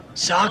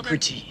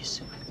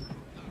Socrates.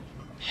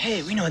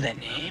 Hey, we know that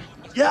name.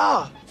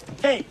 Yeah.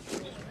 Hey,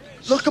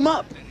 look him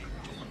up.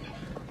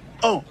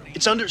 Oh,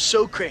 it's under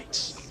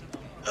Socrates.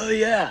 Oh,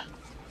 yeah.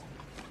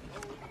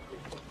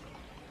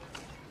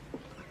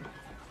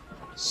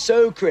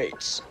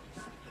 Socrates.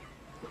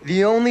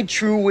 The only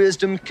true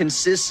wisdom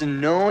consists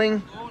in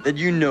knowing that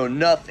you know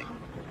nothing.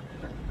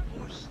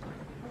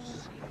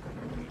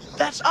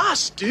 That's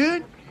us,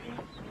 dude.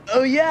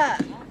 Oh, yeah.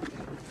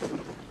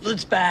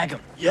 Let's bag him.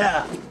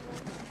 Yeah.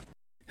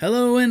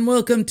 Hello and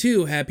welcome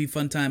to Happy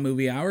Fun Time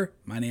Movie Hour.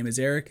 My name is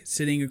Eric.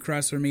 Sitting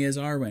across from me is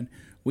Arwen.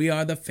 We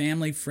are the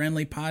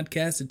family-friendly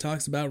podcast that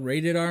talks about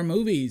rated R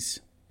movies.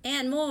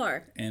 And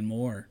more. And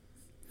more.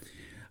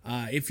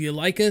 If you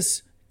like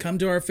us, come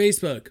to our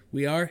Facebook.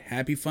 We are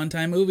Happy Fun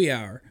Time Movie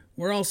Hour.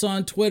 We're also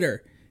on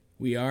Twitter.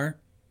 We are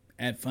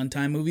at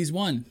Funtime Movies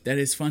 1. That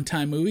is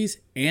Funtime Movies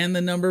and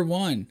the number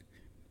 1.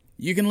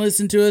 You can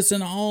listen to us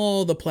on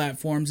all the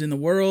platforms in the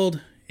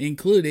world,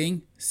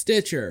 including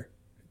Stitcher,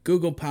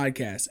 Google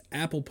Podcasts,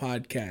 Apple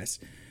Podcasts,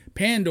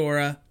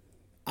 Pandora,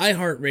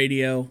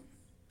 iHeartRadio,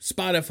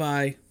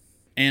 Spotify,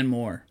 and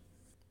more.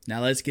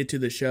 Now let's get to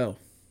the show.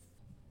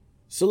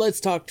 So let's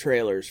talk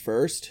trailers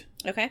first.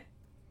 Okay.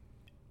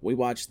 We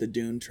watched the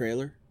Dune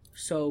trailer.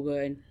 So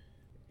good.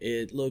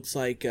 It looks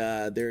like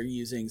they're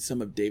using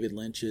some of David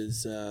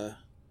Lynch's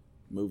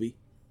movie.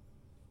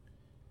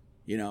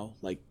 You know,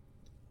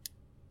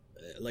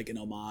 like an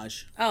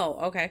homage. Oh,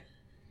 okay.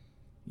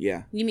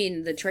 Yeah. You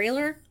mean the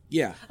trailer?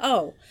 Yeah.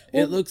 Oh.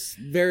 Well, It looks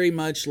very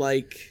much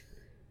like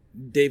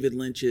David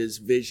Lynch's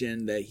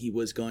vision that he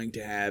was going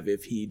to have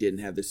if he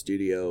didn't have the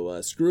studio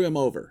screw him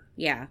over.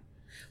 yeah.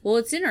 Well,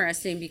 it's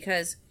interesting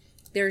because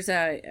there's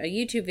a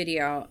YouTube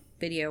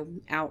video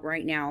out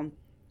right now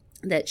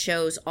that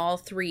shows all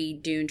 3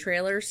 Dune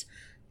trailers.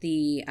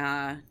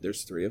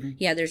 There's 3 of them?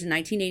 Yeah, there's a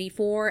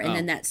 1984 and Oh.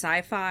 then that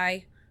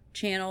Sci-Fi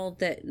channel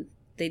that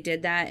they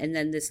did that, and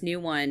then this new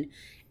one,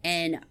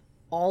 and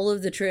all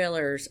of the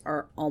trailers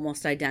are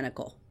almost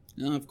identical.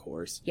 Oh, of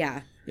course.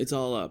 Yeah. It's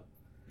all a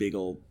big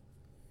old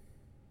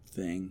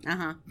thing.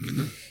 Uh-huh.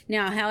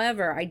 Now,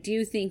 however, I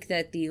do think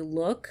that the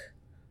look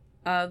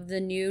of the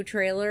new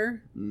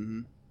trailer,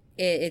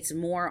 it's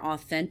more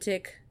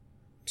authentic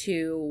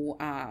to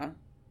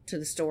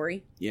the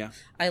story. Yeah.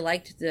 I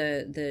liked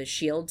the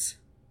shields.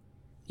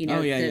 You know,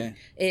 Oh, yeah.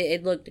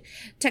 It looked,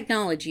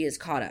 technology is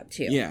caught up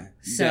too. Yeah,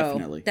 so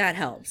definitely. that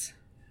helps.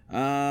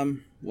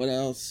 What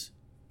else?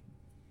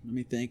 Let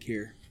me think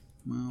here.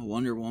 Well,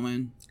 Wonder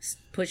Woman.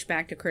 Push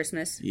back to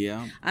Christmas.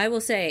 Yeah. I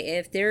will say,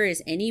 if there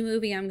is any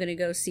movie I'm going to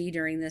go see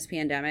during this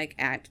pandemic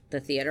at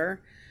the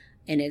theater,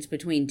 and it's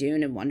between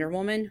Dune and Wonder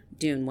Woman,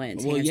 Dune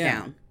wins, hands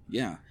down.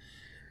 Yeah.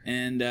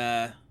 And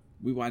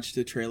we watched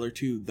the trailer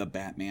to The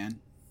Batman.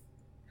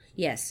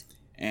 Yes.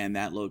 And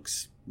that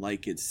looks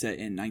like it's set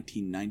in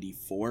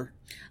 1994.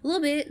 A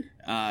little bit.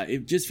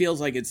 It just feels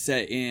like it's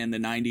set in the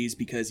 90s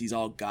because he's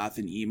all goth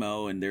and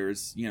emo, and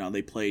there's,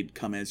 they played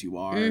Come As You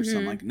Are or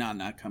something like,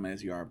 not Come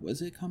As You Are.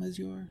 Was it Come As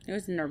You Are? It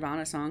was a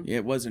Nirvana song. Yeah,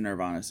 it was a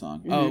Nirvana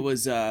song. Oh, it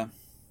was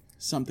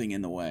Something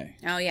in the Way.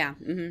 Oh, yeah.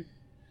 Mm-hmm.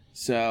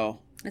 So,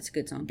 That's a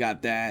good song.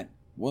 got that.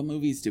 What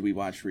movies did we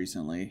watch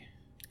recently?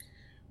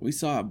 We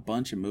saw a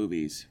bunch of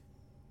movies.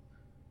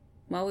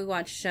 Well, we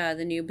watched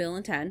the new Bill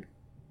and Ted.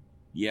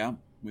 Yeah,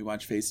 we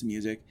watched Face the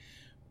Music.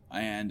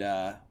 And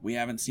we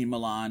haven't seen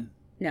Milan.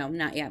 No,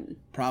 not yet.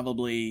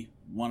 Probably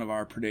one of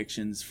our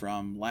predictions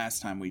from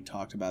last time we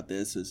talked about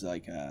this is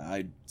like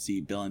I'd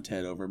see Bill and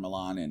Ted over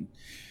Milan, and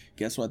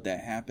guess what?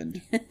 That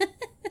happened.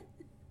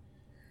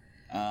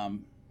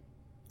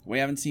 We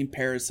haven't seen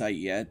Parasite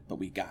yet, but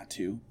we got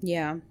to.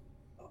 Yeah.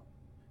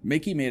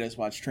 Mickey made us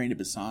watch Train to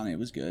Busan. It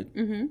was good.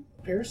 Mm-hmm.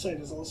 Parasite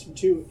is awesome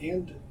too,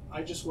 and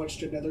I just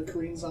watched another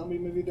Korean zombie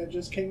movie that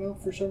just came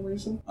out for some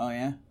reason. Oh,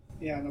 yeah?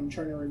 Yeah, and I'm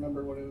trying to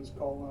remember what it was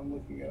called. I'm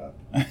looking it up.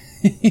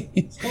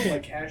 It's called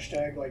like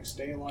hashtag like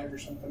Stay Alive or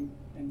something,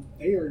 and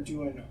they are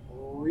doing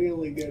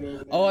really good over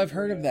there. Oh, I've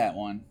heard of that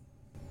one.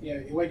 Yeah,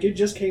 like it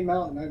just came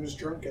out, and I was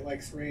drunk at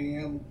like 3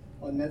 a.m.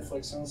 on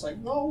Netflix, and I was like,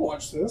 "No, I'll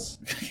watch this."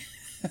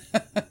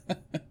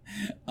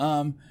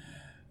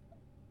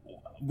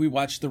 We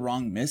watched The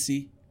Wrong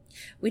Missy.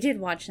 We did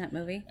watch that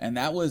movie. And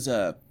that was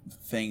a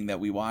thing that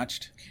we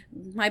watched.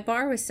 My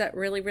bar was set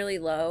really, really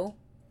low,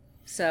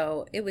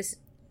 so it was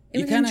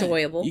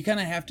enjoyable. You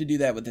kind of have to do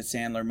that with the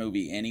Sandler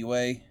movie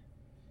anyway.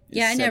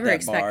 Yeah, I Set never that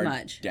expect bar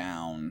much.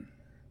 Down.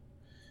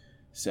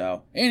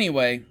 So,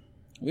 anyway,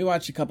 we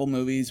watched a couple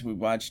movies. We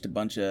watched a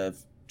bunch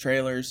of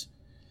trailers.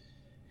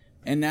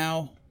 And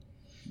now,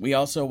 we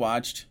also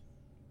watched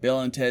Bill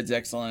and Ted's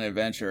Excellent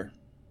Adventure.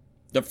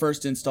 The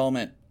first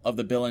installment of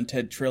the Bill and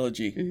Ted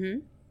trilogy. Mm-hmm.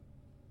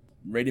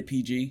 Rated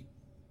PG.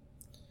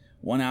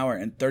 1 hour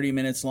and 30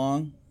 minutes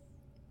long.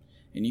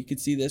 And you can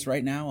see this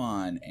right now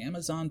on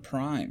Amazon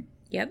Prime.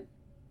 Yep.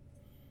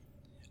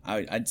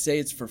 I'd say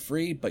it's for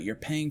free, but you're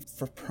paying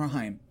for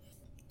Prime.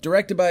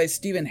 Directed by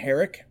Stephen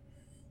Herrick.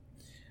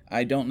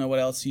 I don't know what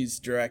else he's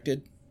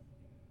directed.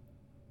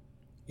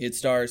 It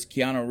stars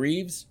Keanu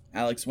Reeves,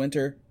 Alex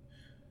Winter,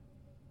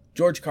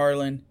 George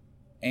Carlin,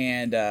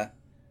 and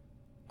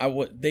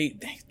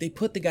they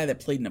put the guy that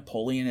played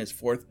Napoleon as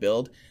fourth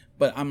build,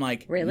 but I'm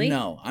like, Really?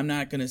 No, I'm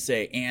not gonna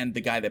say and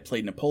the guy that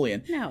played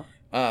Napoleon. No.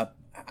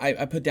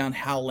 I put down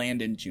Hal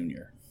Landon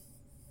Jr.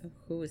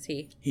 Who was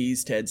he?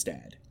 He's Ted's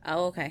dad.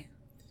 Oh, okay.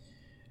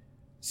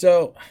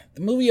 So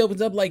the movie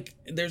opens up like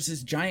there's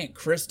this giant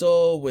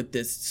crystal with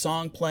this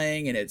song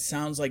playing, and it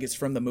sounds like it's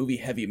from the movie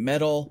Heavy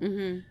Metal.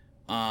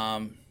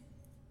 Mm-hmm.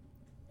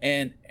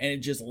 And it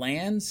just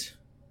lands,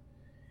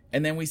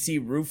 and then we see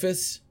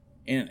Rufus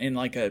in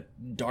like a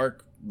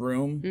dark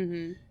room,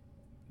 Mm-hmm.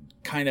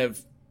 kind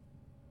of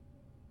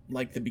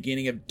like the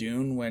beginning of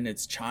Dune when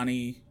it's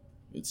Chani.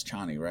 It's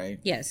Chani, right?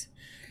 Yes.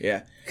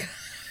 Yeah.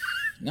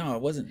 No,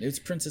 it wasn't. It was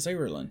Princess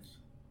Irulan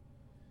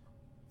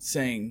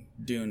saying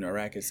Dune,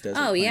 Arrakis doesn't.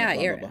 Oh, yeah.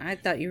 blah, blah, blah. I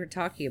thought you were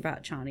talking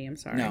about Chani. I'm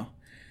sorry. No.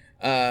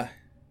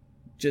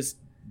 Just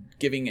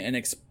giving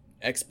an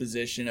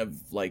exposition of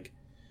like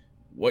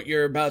what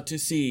you're about to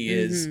see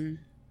is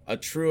a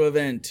true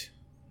event.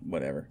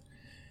 Whatever.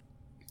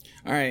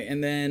 All right,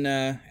 and then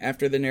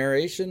after the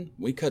narration,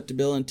 we cut to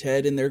Bill and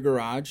Ted in their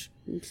garage.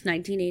 It's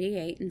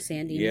 1988 in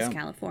San Dimas, Yeah.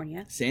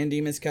 California. San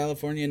Dimas,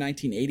 California,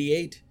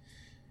 1988.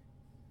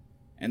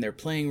 And they're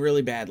playing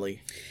really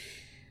badly.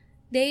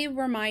 They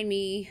remind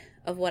me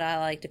of what I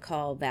like to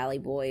call Valley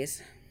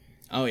Boys.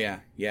 Oh, yeah,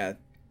 yeah.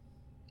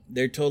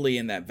 They're totally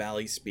in that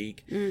Valley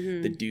speak.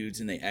 Mm-hmm. The dudes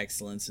and the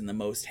excellence and the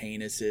most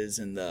heinouses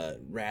and the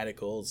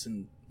radicals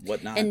and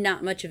whatnot. And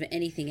not much of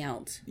anything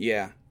else.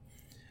 Yeah.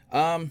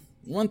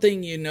 One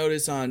thing you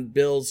notice on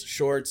Bill's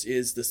shorts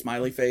is the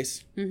smiley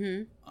face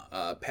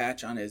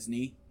patch on his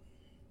knee.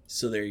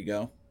 So there you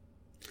go.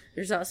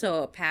 There's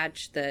also a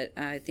patch that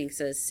I think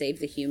says Save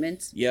the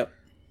Humans. Yep.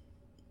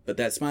 But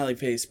that smiley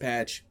face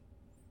patch,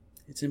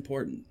 it's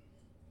important.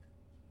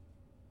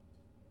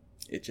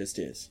 It just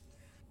is.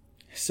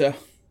 So,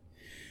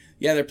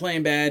 yeah, they're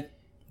playing bad.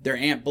 Their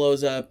amp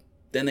blows up.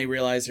 Then they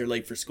realize they're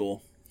late for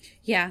school.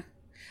 Yeah.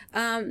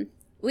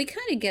 We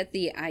kind of get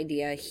the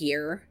idea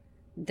here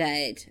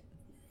that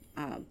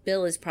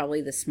Bill is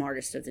probably the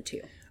smartest of the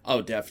two.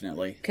 Oh,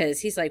 definitely. Because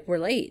he's like, we're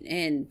late.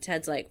 And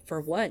Ted's like,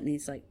 for what? And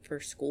he's like, for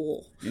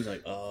school. He's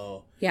like,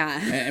 oh. Yeah.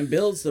 And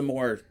Bill's the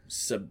more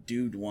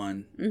subdued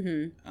one.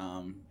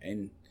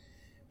 And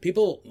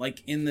people,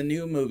 like, in the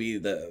new movie,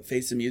 The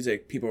Face of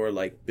Music, people were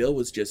like, Bill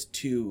was just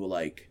too,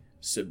 like,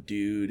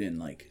 subdued and,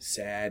 like,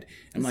 sad.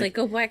 I'm It's like,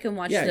 go back and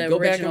watch the go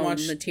back and original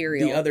watch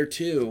material. the other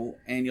two,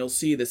 and you'll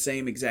see the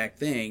same exact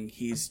thing.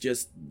 He's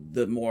just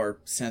the more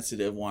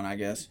sensitive one, I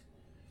guess.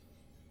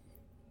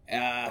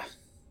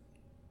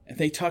 And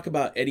they talk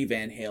about Eddie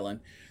Van Halen.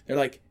 They're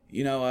like,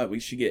 you know what, we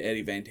should get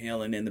Eddie Van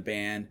Halen in the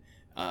band.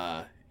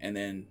 And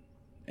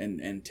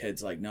then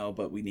Ted's like, no,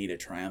 but we need a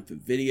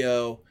triumphant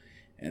video.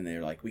 And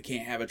they're like, we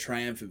can't have a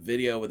triumphant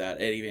video without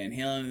Eddie Van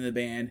Halen in the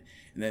band.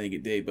 And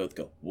then they both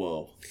go,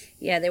 whoa.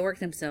 Yeah, they work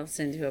themselves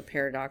into a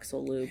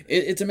paradoxical loop.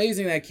 It's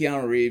amazing that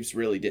Keanu Reeves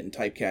really didn't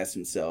typecast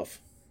himself.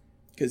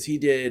 Because he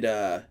did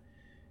The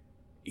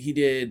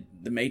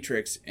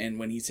Matrix, and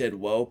when he said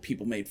whoa,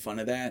 people made fun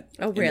of that.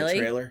 Oh, in really? the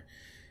trailer.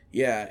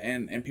 Yeah,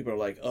 and people are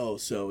like, oh,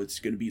 so it's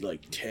going to be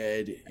like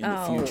Ted in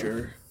the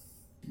future.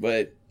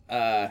 But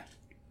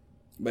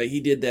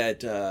he did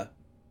that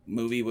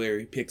movie where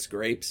he picks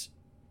grapes.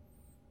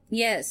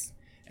 Yes.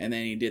 And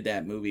then he did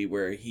that movie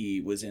where he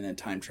was in a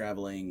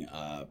time-traveling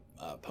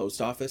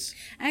post office.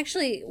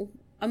 Actually,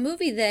 a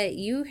movie that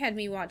you had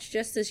me watch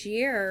just this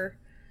year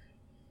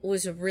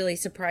was a really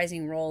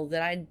surprising role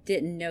that I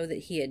didn't know that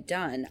he had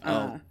done.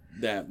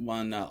 That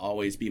one,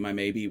 Always Be My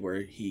Maybe,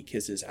 where he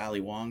kisses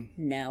Ali Wong.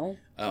 No.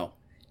 Oh.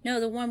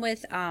 No, the one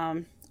with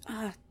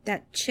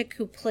that chick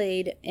who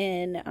played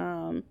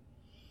in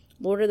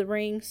Lord of the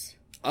Rings.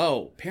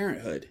 Oh,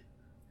 Parenthood.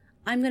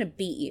 I'm Gonna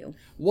Beat You.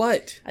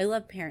 What? I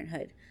love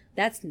Parenthood.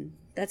 That's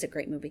a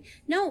great movie.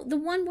 No, the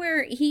one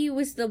where he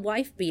was the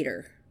wife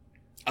beater.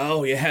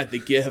 Oh, yeah, The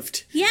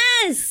Gift.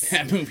 Yes!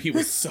 That movie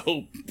was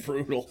so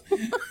brutal.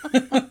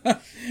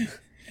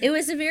 It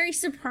was a very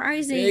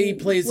surprising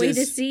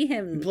to see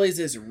him. He plays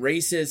this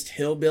racist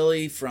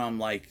hillbilly from,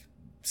 like,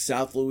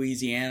 South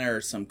Louisiana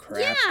or some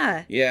crap.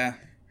 Yeah.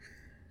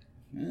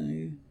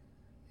 Yeah.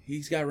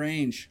 He's got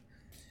range.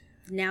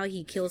 Now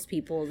he kills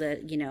people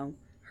that,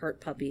 hurt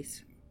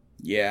puppies.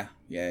 Yeah.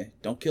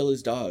 Don't kill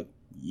his dog.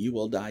 You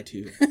will die,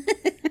 too.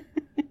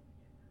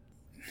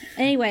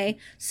 Anyway,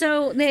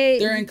 so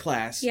they're in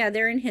class. Yeah,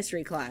 they're in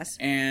history class.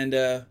 And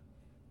the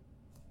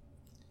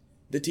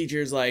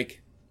teacher's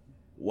like,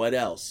 what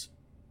else?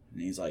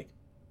 And he's like,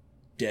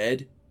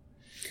 dead?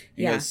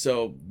 He goes,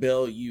 so,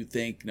 Bill, you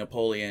think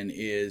Napoleon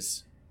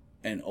is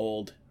an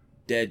old,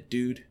 dead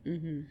dude?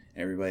 Mm-hmm.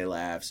 Everybody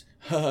laughs.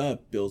 Ha,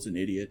 Bill's an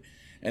idiot.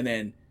 And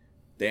then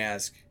they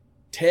ask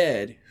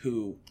Ted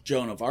who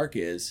Joan of Arc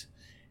is,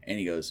 and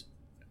he goes,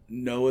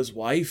 Noah's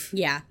wife?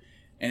 Yeah.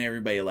 And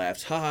everybody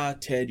laughs. Ha,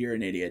 Ted, you're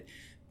an idiot.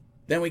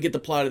 Then we get the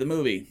plot of the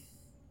movie.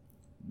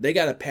 They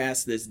got to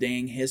pass this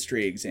dang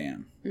history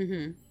exam.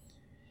 Mm-hmm.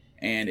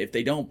 And if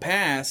they don't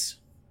pass,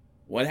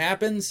 what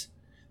happens?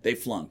 They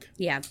flunk.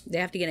 Yeah, they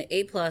have to get an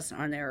A+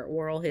 on their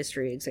oral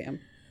history exam.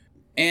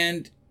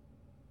 And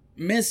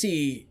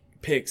Missy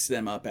picks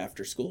them up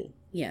after school.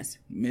 Yes.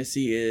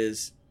 Missy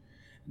is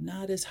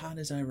not as hot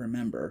as I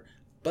remember,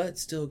 but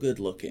still good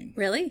looking.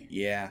 Really?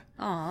 Yeah.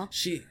 Aw.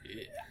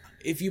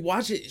 If you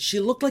watch it, she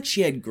looked like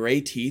she had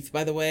gray teeth,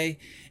 by the way,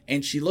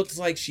 and she looked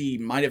like she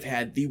might have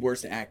had the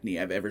worst acne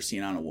I've ever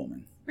seen on a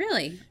woman.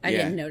 Really? I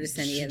didn't notice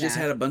any of that. She just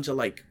had a bunch of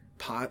like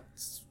pot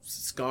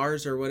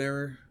scars or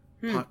whatever,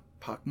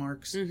 pock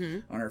marks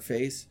on her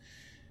face.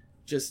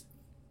 Just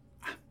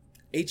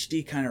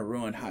HD kind of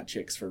ruined hot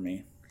chicks for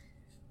me.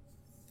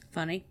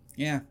 Funny.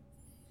 Yeah.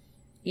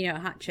 You know,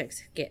 hot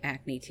chicks get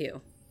acne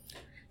too.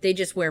 They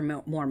just wear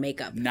more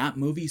makeup. Not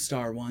movie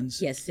star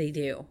ones. Yes, they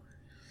do.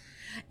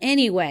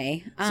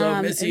 Anyway,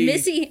 So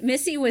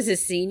Missy was a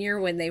senior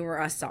when they were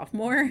a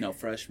sophomore. No,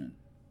 freshman.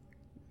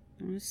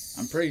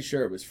 I'm pretty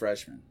sure it was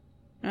freshman.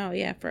 Oh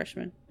yeah,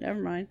 freshman. Never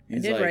mind. I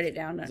He's did like- write it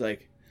down. He's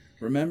like,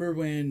 remember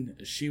when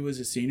she was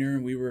a senior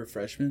and we were a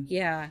freshman?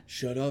 Yeah.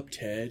 Shut up,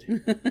 Ted.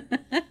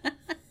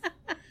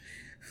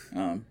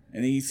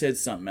 And he said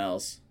something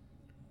else.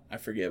 I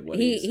forget what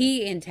he said.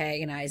 He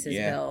antagonizes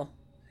Bill.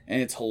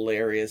 And it's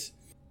hilarious.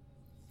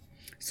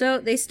 So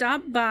they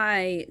stop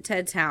by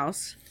Ted's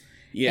house.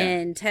 Yeah.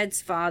 And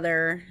Ted's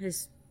father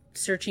is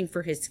searching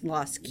for his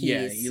lost keys.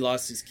 Yeah, he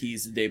lost his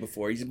keys the day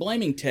before. He's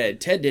blaming Ted.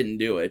 Ted didn't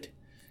do it.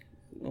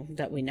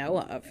 That we know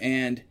of.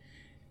 And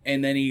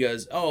then he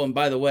goes, oh, and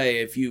by the way,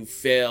 if you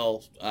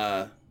fail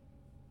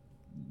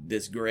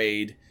this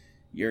grade,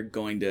 you're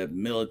going to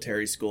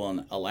military school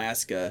in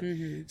Alaska.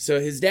 Mm-hmm. So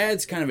his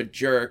dad's kind of a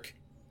jerk.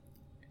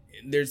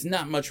 There's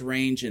not much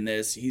range in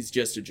this. He's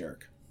just a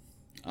jerk.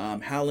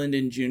 Hal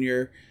Linden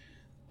Jr.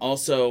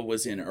 also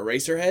was in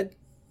Eraserhead.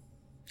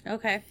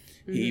 Okay.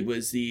 Mm-hmm. He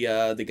was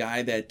the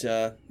guy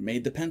that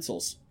made the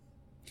pencils.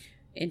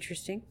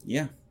 Interesting.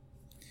 Yeah.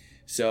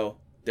 So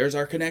there's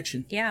our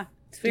connection. Yeah.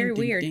 It's very Ding,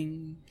 ding, weird.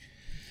 ding.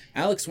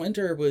 Alex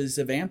Winter was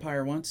a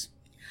vampire once.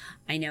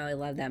 I know. I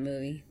love that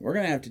movie. We're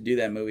going to have to do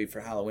that movie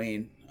for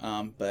Halloween.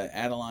 But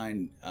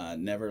Adeline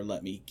never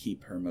let me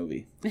keep her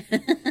movie.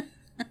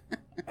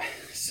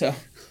 So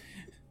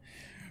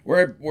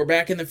we're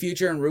back in the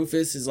future, and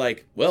Rufus is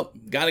like, well,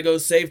 gotta go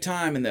save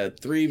time. And the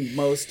three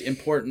most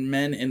important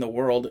men in the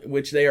world,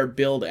 which they are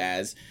billed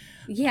as,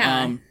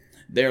 Yeah.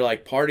 they're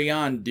like, party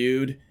on,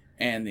 dude.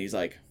 And he's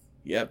like,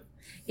 yep.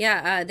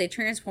 Yeah. They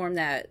transform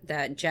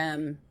that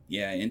gem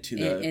Yeah, into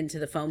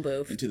the phone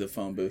booth. into the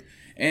phone booth.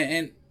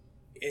 And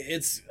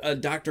it's a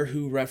Doctor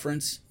Who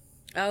reference.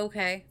 Oh,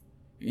 okay.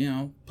 You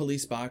know,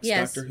 police box,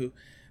 Yes. Doctor Who.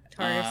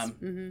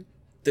 TARDIS.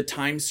 The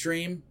time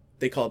stream,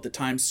 they call it the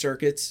time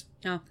circuits.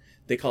 Oh,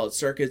 They call it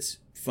circuits,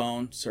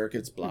 phone,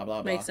 circuits, blah,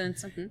 blah, blah. makes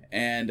sense. Mm-hmm.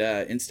 And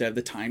instead of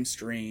the time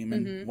stream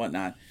and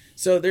whatnot.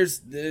 So there's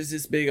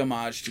this big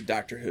homage to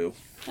Doctor Who.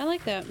 I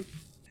like that.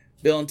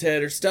 Bill and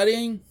Ted are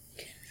studying.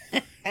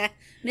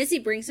 Missy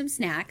brings some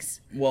snacks.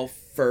 Well,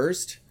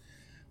 first,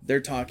 they're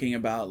talking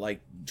about,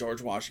 like,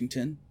 George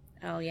Washington.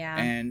 Oh, yeah.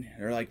 And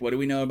they're like, what do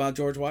we know about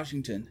George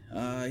Washington?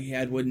 He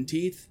had wooden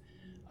teeth,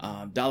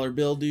 dollar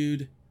bill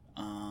dude,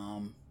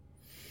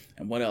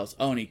 and what else?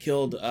 Oh, and he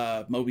killed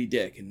Moby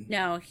Dick. And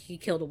No, he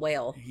killed a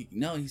whale. he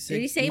said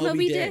Did he say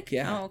Moby Dick?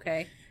 Yeah. Oh,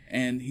 okay.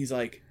 And he's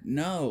like,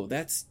 no,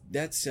 that's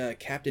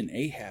Captain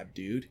Ahab,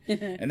 dude.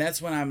 And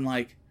that's when I'm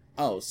like,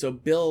 oh, so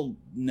Bill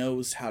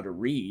knows how to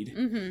read.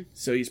 Mm-hmm.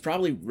 So he's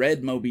probably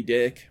read Moby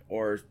Dick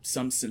or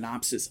some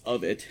synopsis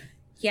of it.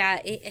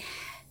 Yeah,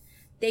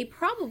 they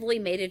probably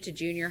made it to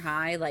junior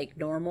high like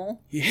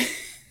normal. Yeah.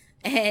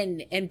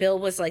 And Bill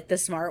was like the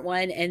smart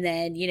one, and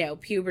then, you know,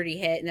 puberty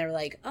hit and they're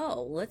like,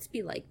 oh, let's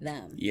be like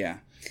them. Yeah.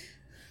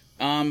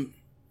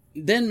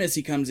 Then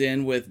Missy comes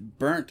in with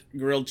burnt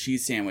grilled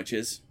cheese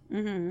sandwiches.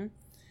 Mm-hmm.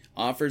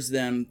 Offers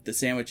them the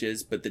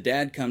sandwiches, but the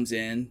dad comes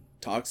in,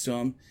 talks to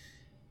him.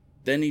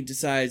 Then he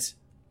decides,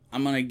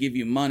 I'm going to give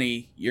you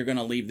money. You're going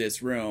to leave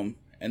this room.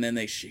 And then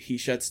he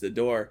shuts the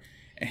door,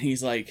 and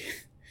he's like,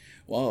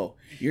 whoa,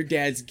 your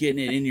dad's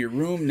getting it in your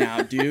room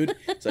now, dude.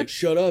 It's like,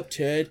 shut up,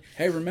 Ted.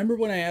 Hey, remember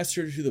when I asked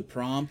her to do the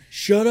prom?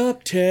 Shut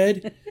up,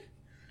 Ted.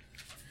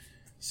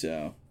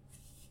 So,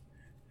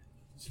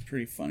 it's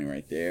pretty funny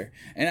right there.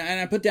 And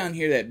I put down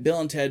here that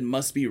Bill and Ted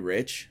must be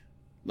rich.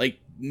 Like,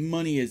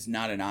 money is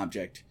not an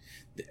object.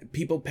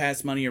 People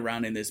pass money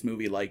around in this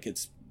movie like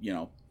it's, you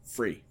know,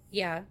 free.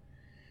 Yeah.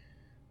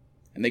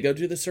 And they go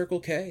to the Circle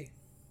K.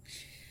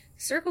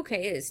 Circle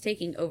K is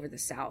taking over the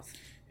South.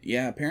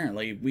 Yeah,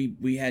 apparently.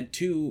 We had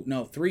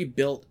 3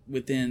 built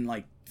within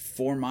like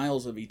 4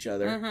 miles of each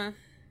other. Uh-huh.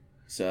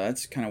 So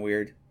that's kind of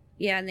weird.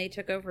 Yeah, and they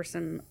took over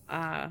some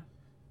others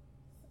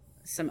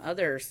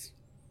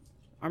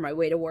on my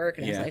way to work,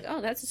 and I was Yeah. like,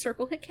 oh, that's a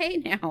Circle K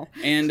now.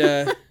 And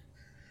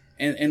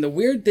and the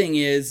weird thing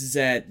is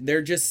that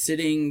they're just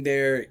sitting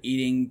there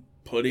eating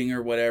pudding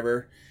or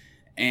whatever,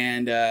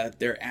 and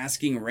they're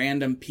asking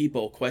random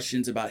people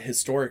questions about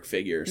historic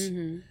figures.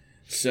 Mm-hmm.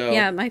 So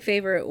Yeah, my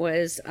favorite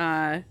was,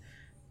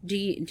 do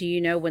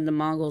you know when the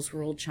Mongols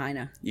ruled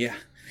China? yeah.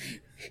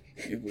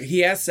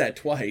 He asked that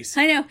twice.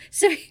 I know.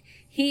 So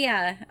he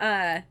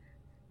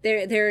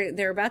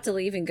they're about to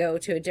leave and go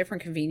to a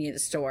different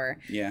convenience store.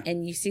 Yeah.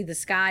 And you see the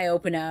sky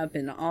open up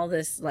and all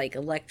this like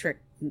electric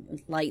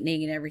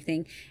lightning and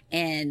everything,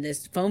 and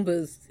this phone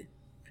booth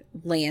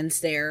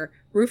lands there.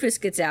 Rufus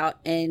gets out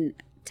and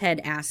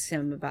Ted asks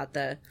him about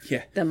the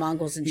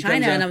Mongols in He China,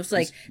 comes out, and I was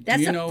like, "Do that's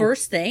you the know-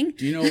 first thing.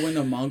 Do you know when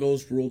the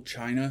Mongols ruled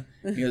China?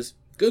 He goes,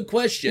 good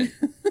question.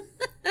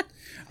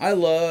 I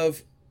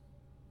love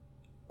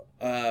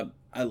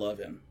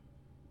him.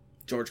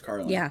 George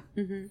Carlin. Yeah.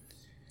 Mm-hmm.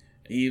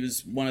 He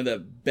was one of the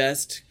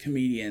best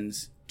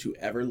comedians to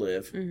ever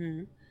live.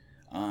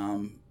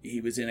 Mm-hmm. He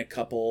was in a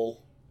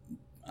couple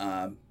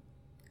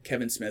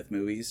Kevin Smith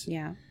movies.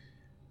 Yeah.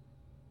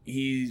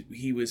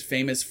 He was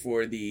famous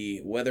for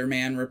the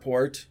Weatherman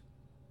Report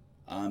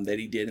that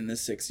he did in the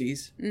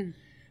 60s.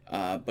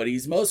 But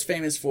he's most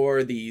famous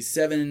for the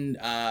 7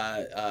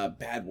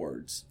 bad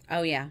words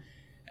Oh yeah.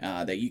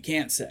 that you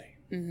can't say.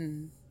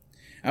 Mm-hmm.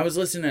 I was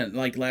listening,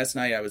 like last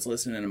night, I was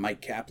listening to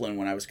Mike Kaplan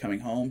when I was coming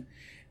home.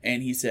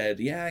 And he said,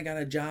 yeah, I got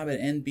a job at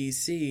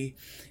NBC.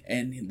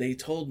 And they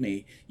told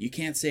me, you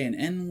can't say an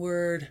N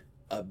word,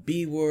 a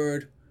B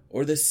word,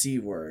 or the C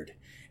word.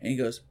 And he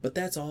goes, but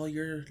that's all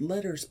your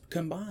letters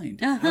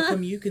combined. How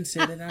come you can say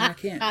that and I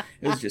can't?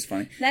 It was just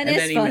funny. That And is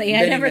then he- funny. I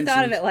then he never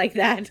thought of mentioned- it like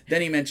that.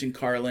 Then he mentioned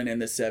Carlin and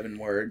the 7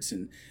 words.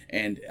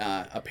 And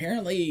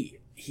apparently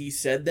he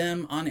said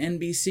them on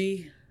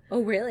NBC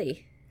Oh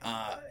really?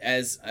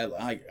 as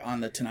like on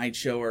the Tonight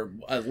Show or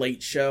a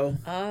late show.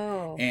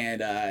 Oh.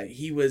 And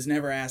he was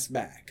never asked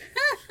back.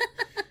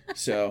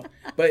 So,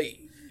 but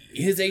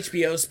his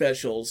HBO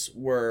specials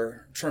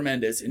were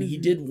tremendous, and he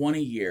did one a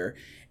year.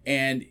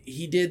 And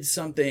he did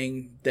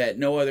something that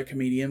no other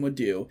comedian would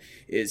do,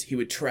 is he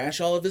would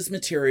trash all of his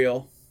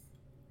material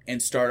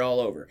and start all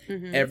over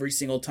every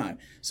single time.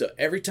 So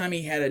every time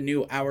he had a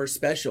new hour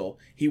special,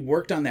 he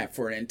worked on that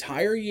for an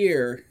entire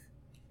year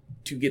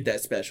to get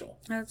that special.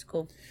 That's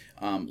cool.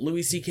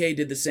 Louis C.K.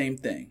 did the same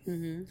thing.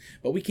 Mm-hmm.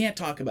 But we can't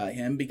talk about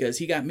him because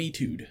he got Me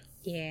Too'd.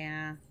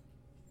 Yeah.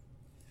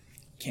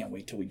 Can't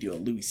wait till we do a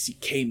Louis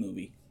C.K.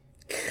 movie.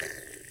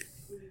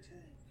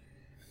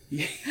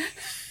 Yeah.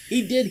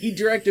 He did. He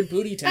directed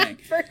Booty Tang.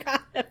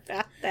 Forgot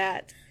about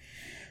that.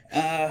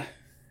 And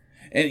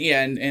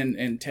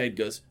Ted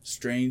goes,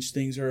 strange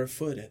things are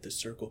afoot at the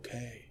Circle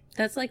K.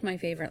 That's like my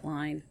favorite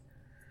line.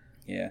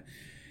 Yeah.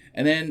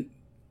 And then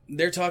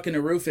they're talking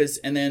to Rufus,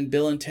 and then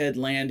Bill and Ted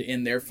land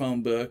in their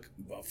phone booth.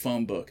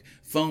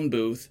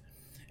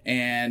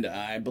 And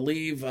I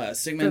believe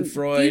Sigmund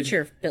Freud.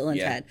 Future Bill and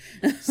Yeah.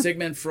 Ted.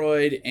 Sigmund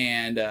Freud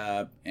and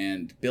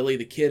Billy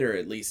the Kid are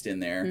at least in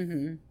there.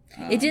 Mm-hmm.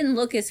 It didn't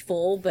look as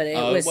full, but it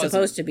Oh, it was wasn't.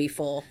 supposed to be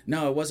full.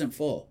 No, it wasn't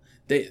full.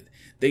 The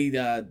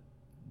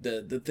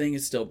thing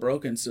is still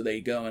broken, so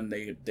they go and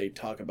they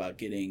talk about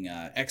getting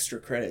extra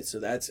credit. So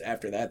that's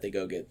after that they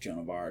go get Joan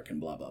of Arc and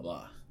blah blah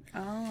blah.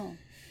 Oh.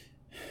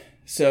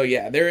 So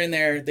yeah, they're in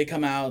there. They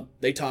come out.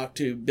 They talk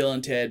to Bill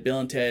and Ted. Bill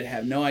and Ted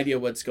have no idea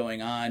what's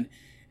going on,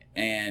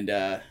 and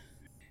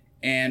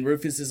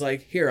Rufus is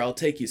like, "Here, I'll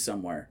take you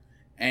somewhere,"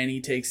 and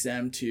he takes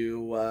them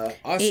to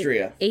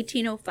Austria.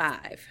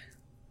 1805.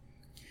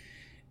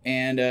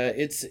 And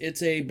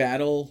it's a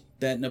battle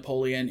that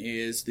Napoleon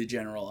is the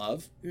general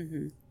of.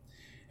 Mm-hmm.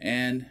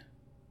 And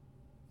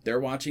they're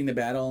watching the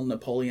battle.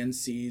 Napoleon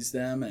sees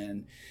them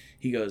and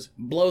he goes,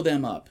 blow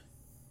them up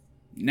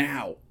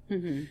now.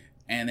 Mm-hmm.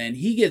 And then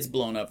he gets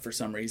blown up for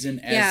some reason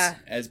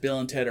as Bill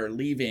and Ted are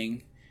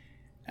leaving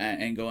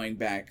and going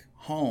back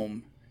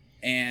home.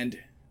 And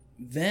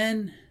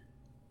then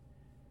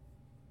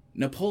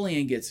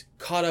Napoleon gets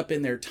caught up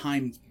in their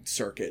time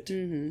circuit.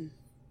 Mm-hmm.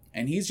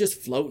 And he's just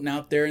floating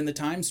out there in the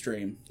time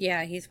stream.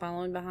 Yeah, he's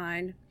following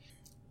behind.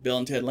 Bill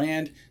and Ted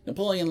land.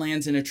 Napoleon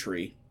lands in a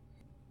tree.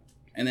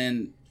 And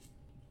then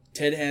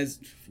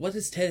what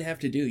does Ted have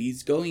to do?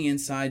 He's going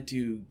inside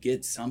to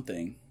get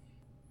something.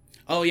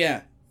 Oh,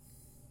 yeah.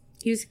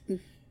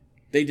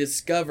 They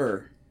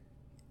discover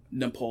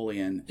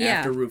Napoleon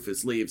after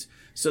Rufus leaves.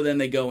 So then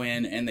they go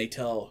in and they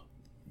tell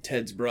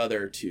Ted's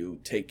brother to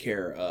take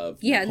care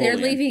of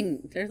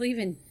Napoleon. They're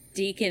leaving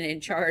Deacon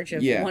in charge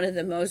of Yeah. one of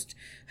the most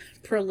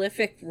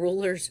prolific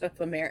rulers of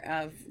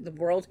of the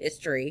world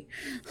history.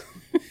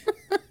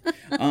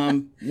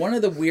 One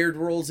of the weird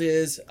rules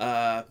is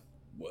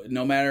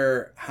no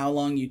matter how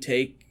long you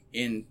take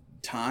in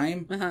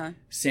time,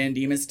 San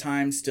Dimas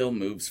time still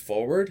moves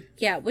forward.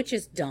 Yeah, which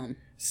is dumb.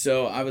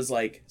 So I was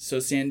like, so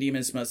San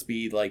Dimas must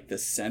be like the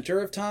center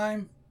of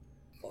time?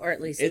 Or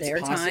at least It's their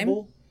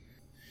possible. time.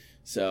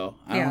 So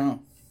I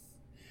don't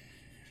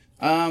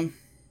know.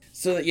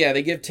 So yeah,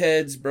 they give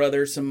Ted's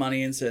brother some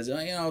money and says,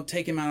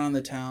 take him out on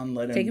the town,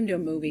 Take him to a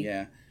movie.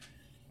 Yeah.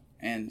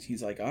 And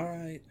he's like, all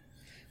right.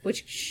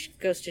 Which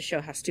goes to show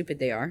how stupid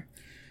they are.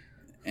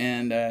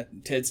 And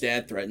Ted's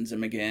dad threatens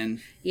him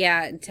again.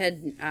 Yeah,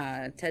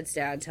 Ted's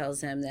dad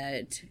tells him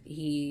that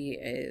he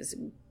is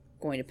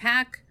going to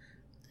pack,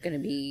 going to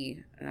be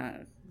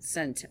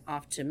sent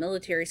off to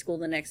military school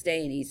the next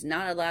day, and he's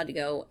not allowed to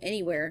go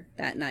anywhere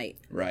that night.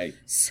 Right.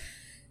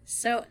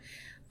 So,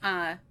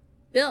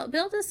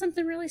 Bill does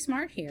something really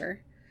smart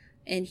here,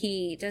 and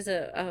he does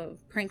a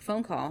prank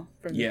phone call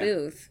from the Yeah.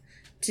 booth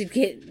to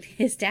get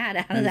his dad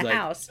out of He's the like,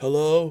 house.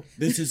 Hello,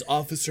 this is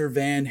Officer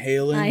Van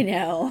Halen. I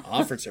know.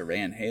 Officer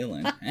Van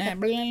Halen.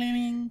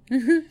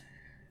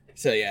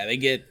 So yeah, they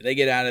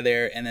get out of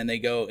there, and then they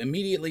go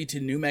immediately to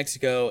New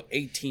Mexico,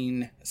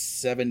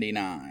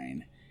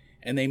 1879,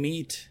 and they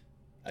meet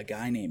a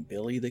guy named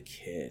Billy the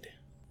Kid,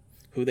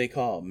 who they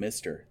call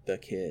Mr. the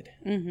Kid.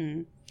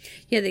 Mm-hmm.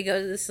 Yeah, they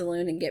go to the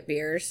saloon and get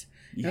beers.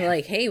 Yeah. They're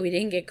like, hey, we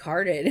didn't get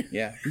carded.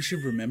 Yeah, we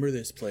should remember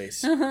this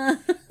place.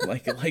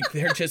 like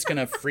they're just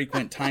gonna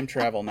frequent time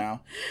travel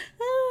now.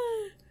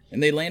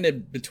 And they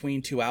landed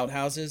between two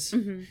outhouses.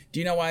 Mm-hmm. Do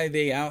you know why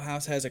the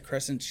outhouse has a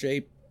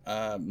crescent-shaped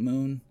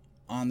moon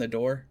on the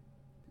door?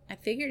 I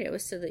figured it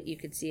was so that you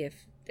could see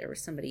if there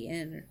was somebody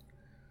in,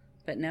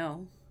 but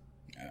no.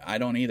 I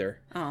don't either.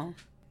 Oh.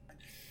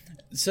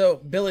 So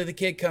Billy the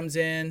Kid comes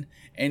in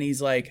and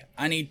he's like,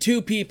 I need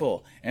 2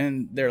 people.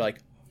 And they're like,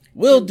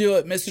 we'll do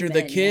it, Mr.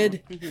 the men,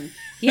 Kid. yeah. Mhm.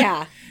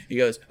 Yeah. He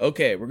goes,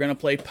 okay, we're going to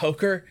play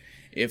poker.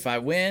 If I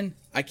win,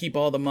 I keep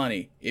all the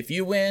money. If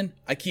you win,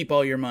 I keep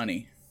all your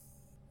money.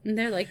 And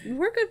they're like,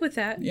 we're good with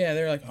that. Yeah,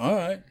 they're like, all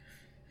right.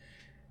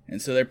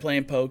 And so they're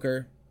playing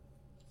poker.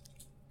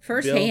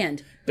 First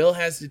hand. Bill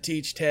has to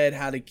teach Ted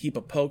how to keep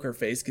a poker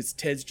face because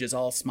Ted's just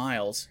all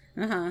smiles.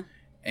 Uh-huh.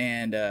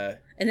 And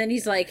then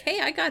he's like, hey,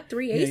 I got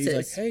 3 yeah, aces. he's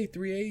like, hey,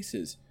 3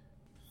 aces.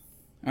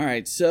 All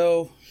right,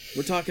 so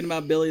we're talking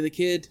about Billy the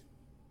Kid.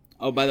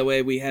 Oh, by the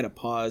way, we had a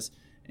pause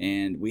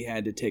and we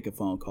had to take a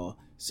phone call.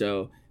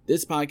 So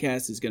this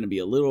podcast is going to be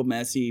a little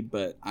messy,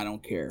 but I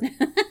don't care.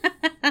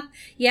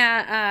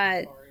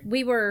 Yeah,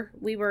 we were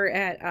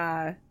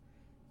at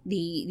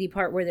the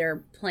part where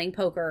they're playing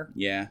poker,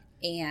 Yeah.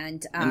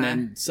 and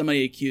then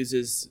somebody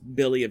accuses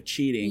Billy of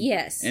cheating.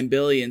 Yes. And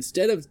Billy,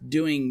 instead of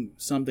doing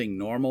something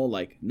normal,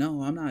 like,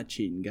 no, I'm not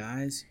cheating,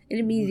 guys. it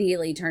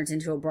immediately turns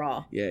into a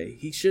brawl. Yeah,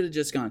 he should have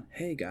just gone,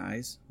 hey,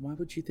 guys, why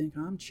would you think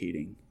I'm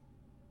cheating?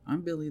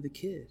 I'm Billy the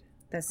Kid.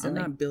 That's I'm silly.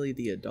 not Billy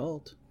the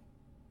adult.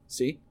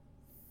 See?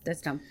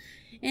 That's dumb.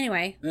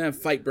 Anyway, Then a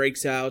fight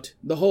breaks out.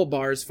 The whole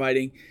bar's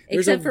fighting.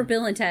 except for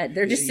Bill and Ted,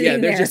 they're just sitting yeah,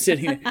 they're there. just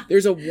sitting there.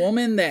 There's a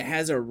woman that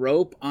has a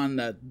rope on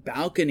the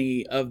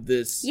balcony of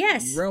this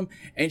Yes. room,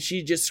 and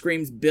she just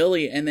screams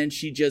Billy, and then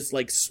she just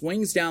like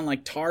swings down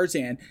like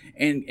Tarzan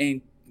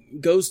and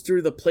goes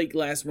through the plate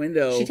glass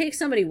window. She takes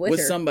somebody with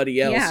her.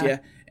 somebody else. Yeah.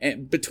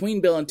 And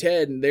between Bill and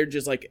Ted, and they're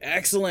just like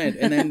excellent,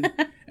 and then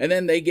and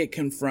then they get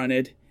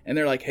confronted, and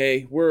they're like,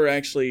 "Hey, we're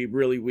actually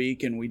really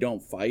weak, and we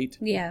don't fight."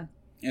 Yeah.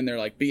 And they're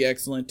like, "Be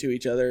excellent to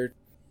each other,"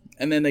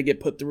 and then they get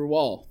put through a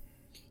wall.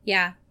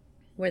 Yeah.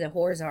 Where the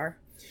whores are.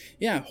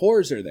 Yeah,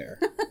 whores are there.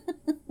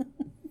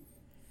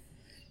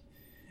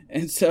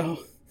 and so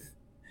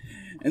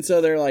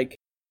they're like,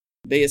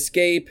 they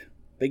escape.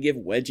 They give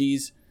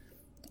wedgies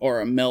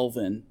or a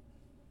Melvin.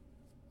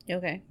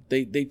 Okay.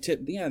 They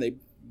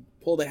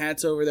pull the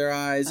hats over their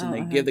eyes and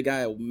they give the guy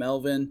a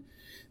Melvin.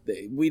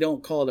 We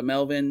don't call it a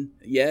Melvin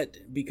yet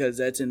because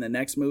that's in the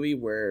next movie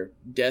where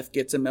Death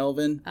gets a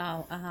Melvin.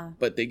 Oh, uh-huh.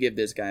 But they give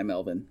this guy a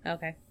Melvin.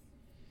 Okay.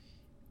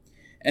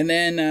 And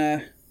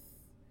then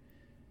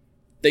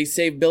they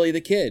save Billy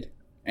the Kid.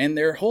 And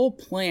their whole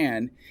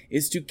plan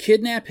is to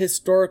kidnap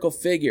historical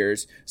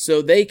figures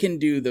so they can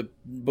do the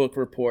book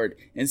report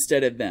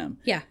instead of them.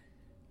 Yeah.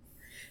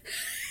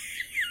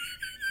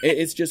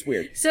 It's just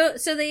weird. So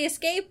they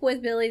escape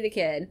with Billy the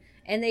Kid,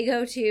 and they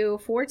go to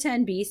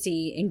 410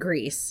 BC in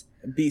Greece.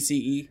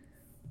 BCE?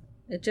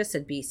 It just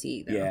said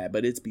BC, though. Yeah,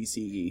 but it's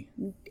BCE.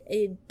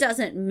 It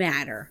doesn't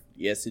matter.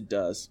 Yes, it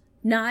does.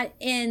 Not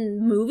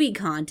in movie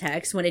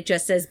context when it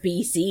just says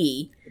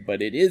BC.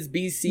 But it is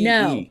BCE.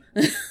 No.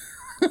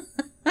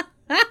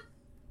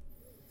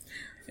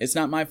 It's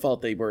not my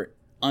fault they were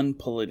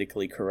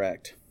unpolitically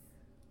correct.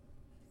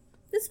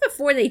 This is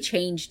before they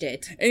changed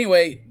it.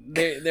 Anyway,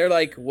 they're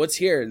like, what's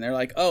here? And they're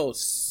like, oh,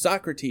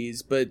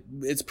 Socrates, but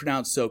it's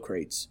pronounced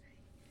Socrates.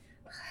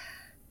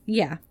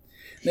 Yeah.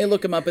 They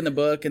look him up in the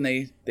book and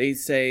they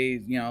say,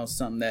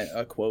 something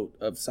a quote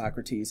of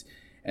Socrates.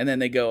 And then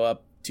they go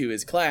up to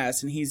his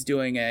class and he's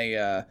doing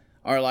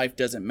our life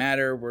doesn't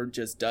matter. We're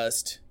just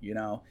dust,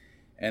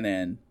 And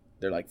then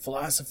they're like,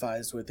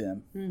 philosophize with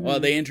him. Mm-hmm. Well,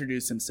 they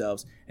introduce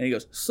themselves and he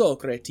goes,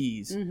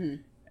 Socrates.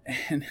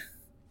 Mm-hmm.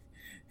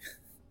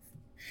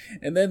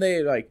 And then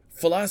they like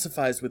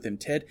philosophize with him,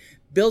 Ted.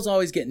 Bill's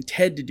always getting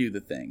Ted to do the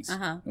things.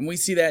 Uh-huh. And we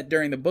see that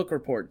during the book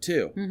report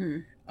too.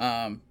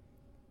 Mm-hmm.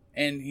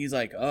 And he's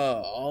like,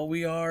 oh, all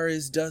we are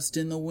is dust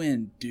in the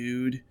wind,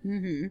 dude.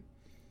 Mm-hmm.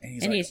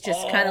 And he's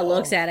just kind of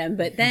looks at him.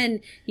 But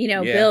then,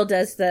 Bill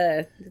does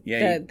he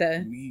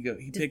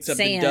picks up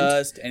sand. the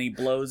dust and he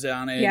blows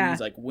on it. Yeah. And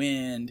he's like,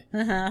 wind.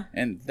 Uh-huh.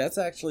 And that's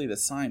actually the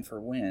sign for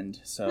wind.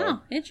 So,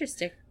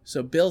 interesting.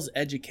 So Bill's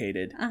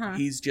educated. Uh-huh.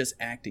 He's just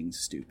acting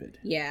stupid.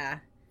 Yeah.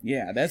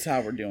 Yeah, that's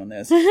how we're doing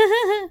this.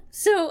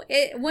 So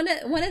one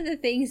of the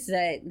things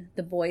that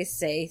the boys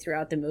say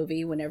throughout the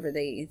movie whenever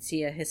they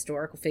see a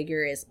historical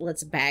figure is,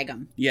 let's bag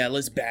him. Yeah,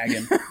 let's bag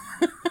him.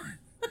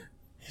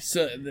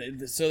 So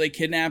they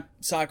kidnap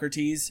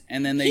Socrates,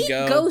 and then they He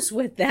go. goes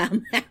with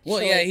them. Actually.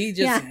 Well, yeah, he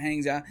just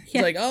hangs out. He's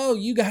Yeah. like, "Oh,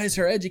 you guys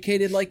are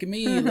educated like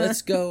me.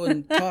 Let's go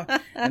and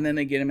talk." And then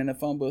they get him in the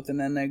phone booth, and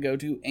then they go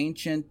to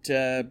ancient.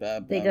 They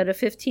go to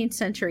 15th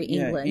century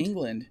England. Yeah,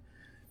 England.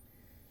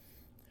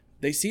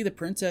 They see the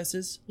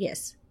princesses.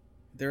 Yes.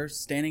 They're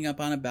standing up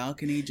on a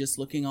balcony, just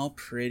looking all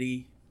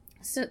pretty.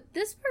 So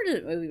this part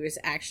of the movie was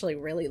actually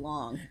really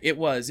long. It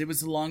was. It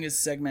was the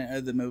longest segment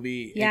of the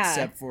movie, Yeah.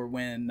 except for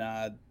when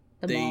The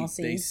they mall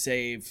scene. they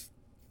save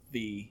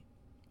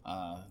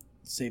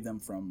them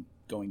from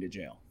going to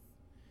jail,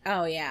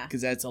 Oh yeah.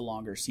 because that's a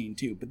longer scene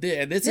too. But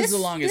this is the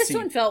longest This scene.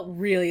 one felt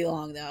really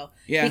long though.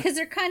 Yeah. Because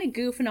they're kind of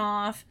goofing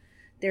off.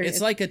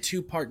 It's like a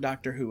 2-part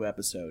Doctor Who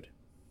episode.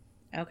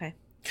 Okay.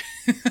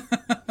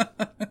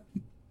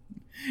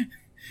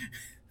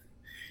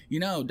 You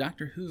know,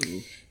 Doctor Who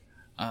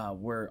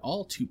were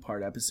all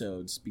 2-part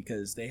episodes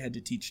because they had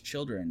to teach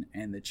children,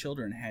 and the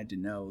children had to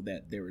know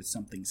that there was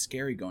something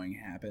scary going to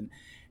happen.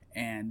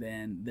 And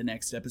then the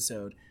next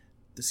episode,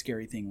 the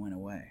scary thing went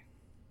away.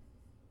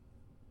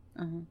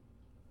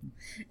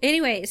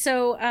 Anyway,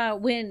 so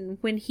when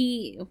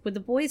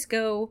the boys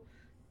go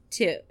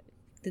into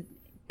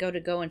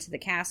the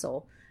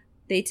castle,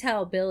 they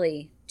tell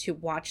Billy to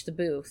watch the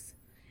booth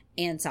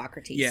and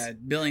Socrates. Yeah,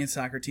 Billy and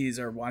Socrates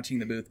are watching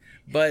the booth,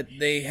 but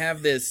they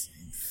have this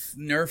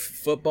Nerf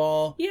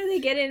football, Yeah, they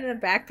get it in a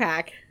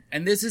backpack.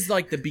 and this is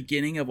like the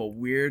beginning of a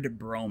weird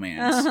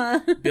bromance.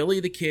 Uh-huh. Billy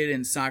the Kid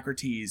and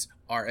Socrates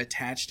are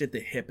attached at the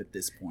hip at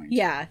this point.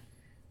 Yeah.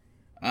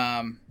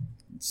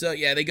 So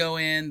yeah, they go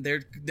in.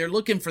 They're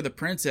looking for the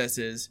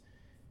princesses.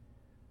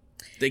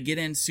 They get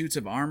in suits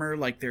of armor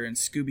like they're in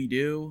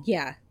Scooby-Doo.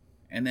 Yeah.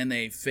 And then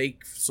they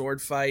fake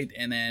sword fight,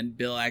 and then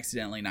Bill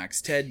accidentally knocks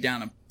Ted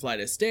down a flight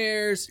of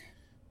stairs.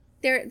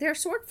 Their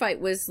sword fight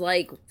was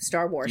like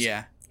Star Wars.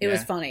 Yeah. It was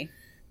yeah. funny.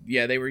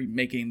 Yeah, they were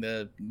making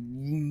the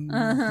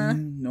Uh-huh.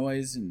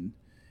 noise, and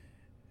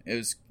it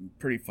was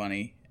pretty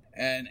funny.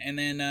 And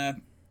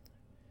then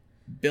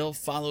Bill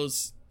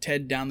follows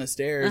Ted down the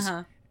stairs,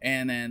 Uh-huh.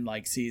 and then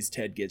like sees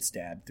Ted get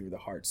stabbed through the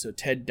heart. So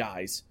Ted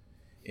dies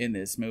in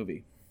this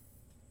movie.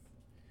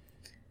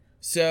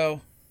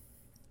 So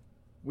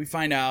we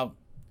find out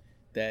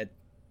that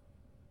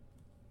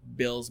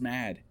Bill's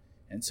mad,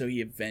 and so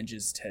he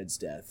avenges Ted's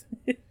death.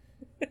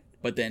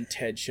 But then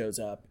Ted shows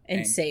up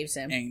And saves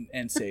him.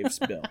 and saves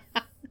Bill.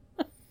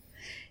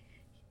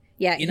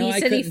 Yeah, You know, he I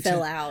said he couldn't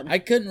fell out. I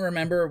couldn't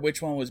remember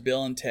which one was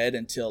Bill and Ted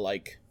until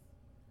like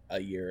a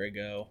year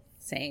ago.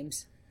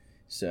 Sames.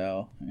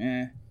 So,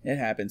 it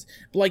happens.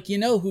 But like, you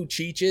know who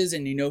Cheech is,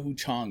 and you know who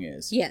Chong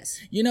is.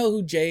 Yes. You know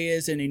who Jay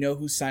is, and you know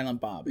who Silent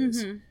Bob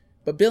is. Mm-hmm.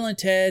 But Bill and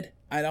Ted,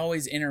 I'd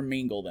always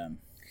intermingle them.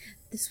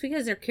 This is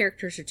because their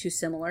characters are too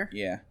similar.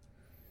 Yeah.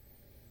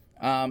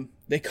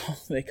 They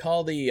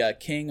call the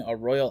king a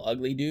royal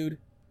ugly dude,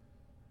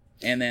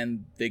 and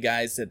then the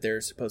guys that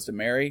they're supposed to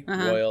marry,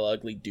 royal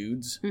ugly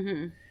dudes.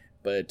 Mm-hmm.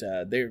 But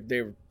they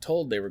were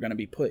told they were going to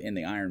be put in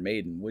the Iron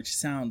Maiden, which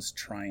sounds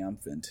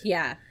triumphant.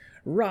 Yeah.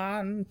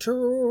 Run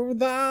to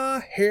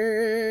the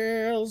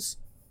hills.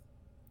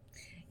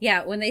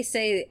 Yeah, when they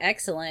say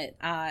excellent,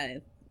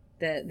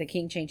 the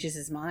king changes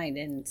his mind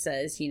and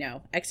says,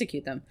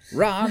 execute them.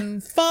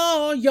 Run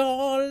for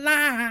your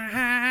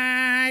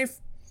life.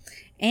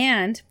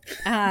 And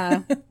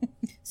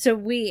so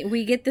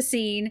we get the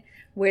scene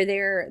where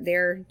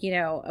they're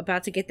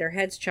about to get their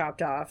heads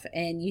chopped off,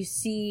 and you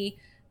see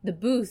the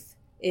booth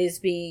is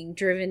being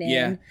driven in.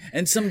 Yeah,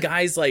 and some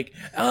guys like,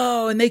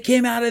 oh, and they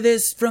came out of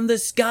this from the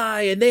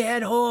sky, and they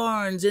had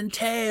horns and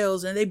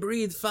tails, and they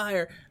breathed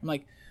fire. I'm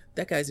like,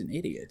 that guy's an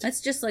idiot.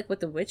 That's just like what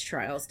the witch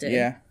trials did.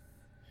 Yeah.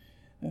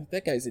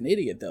 That guy's an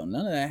idiot, though.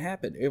 None of that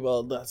happened.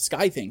 Well, the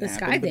sky thing The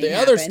happened, sky but thing the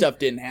other happened. stuff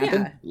didn't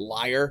happen. Yeah.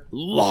 Liar.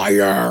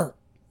 Liar.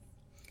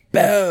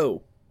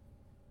 Boo.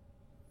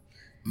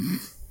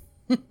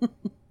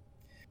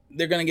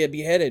 They're going to get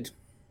beheaded.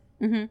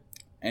 Mm-hmm.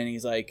 And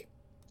he's like,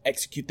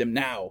 execute them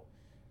now.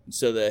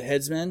 So the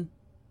headsmen,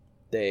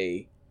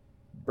 they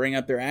bring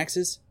up their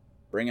axes,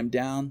 bring them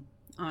down,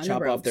 On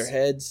chop the off their ropes.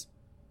 heads.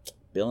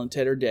 Bill and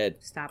Ted are dead.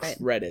 Stop it.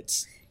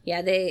 Credits.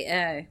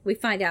 Yeah, we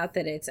find out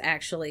that it's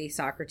actually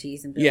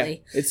Socrates and Yeah,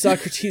 Billy. it's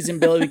Socrates and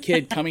Billy the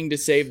Kid coming to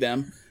save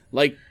them.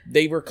 Like,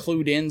 they were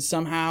clued in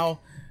somehow.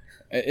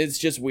 It's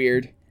just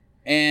weird.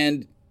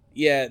 And,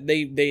 yeah,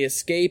 they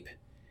escape,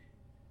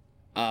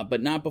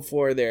 but not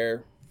before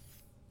their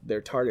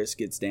TARDIS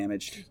gets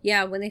damaged.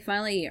 Yeah, when they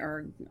finally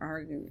are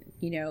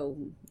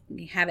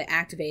have it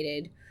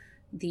activated,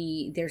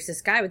 there's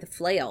this guy with a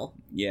flail,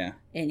 Yeah.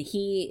 and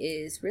he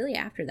is really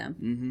after them.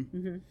 Mm-hmm.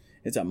 Mm-hmm.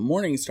 It's a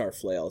Morningstar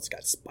flail. It's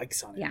got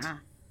spikes on it. Yeah.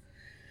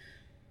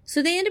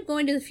 So they end up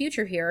going to the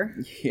future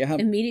here Yeah.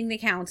 and meeting the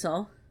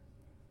council.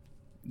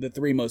 The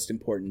 3 most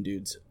important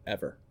dudes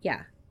ever.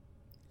 Yeah,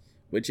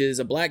 Which is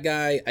a black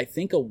guy, I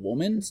think a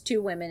woman. it's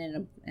 2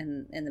 women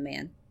and the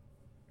man,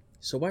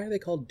 So why are they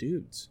called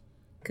dudes?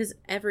 because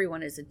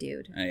everyone is a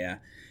dude. Yeah.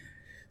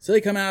 So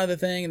they come out of the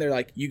thing and they're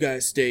like, you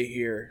guys stay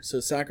here. So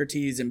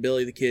Socrates and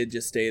Billy the Kid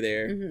just stay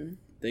there. Mm-hmm.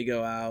 They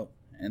go out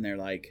and they're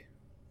like,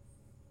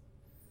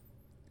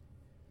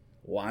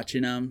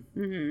 watching them,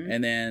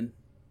 and then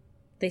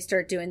They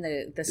start doing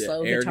the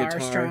slow air guitar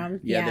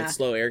strum. Yeah, that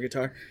slow air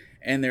guitar,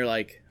 and they're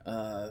like,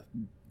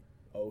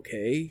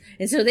 okay.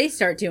 And so they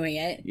start doing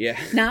it, Yeah.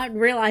 not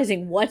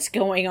realizing what's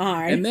going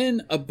on. And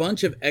then a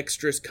bunch of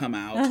extras come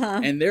out,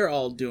 and they're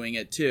all doing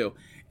it too.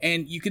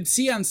 And you can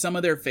see on some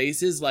of their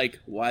faces, like,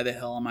 why the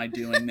hell am I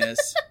doing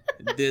this?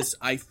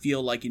 I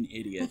feel like an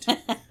idiot.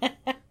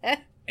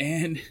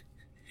 And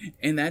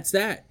that's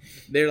that.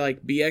 They're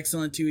like, be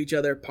excellent to each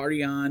other,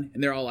 party on.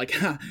 And they're all like,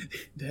 ha,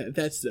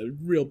 that's a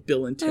real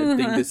Bill and Ted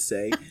thing to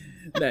say.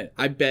 That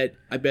I bet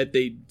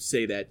they'd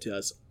say that to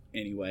us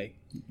anyway,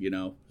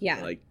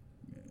 Yeah. Like,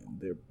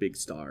 they're big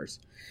stars.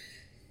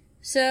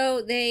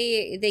 So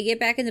they get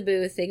back in the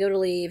booth, they go to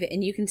leave,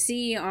 and you can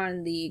see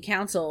on the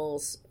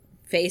council's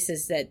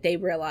faces that they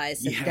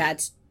realize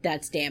that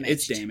that's damaged.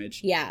 It's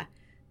damaged. Yeah.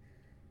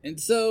 And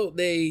so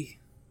they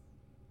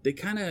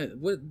kind of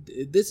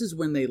this is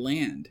when they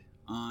land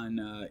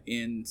on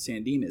in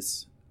San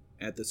Dimas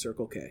at the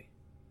Circle K,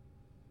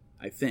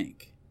 I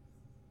think.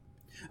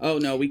 Oh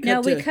no, we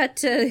cut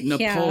to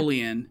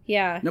Napoleon.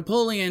 Yeah.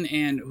 Napoleon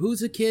and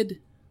who's the kid?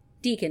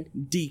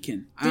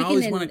 Deacon. I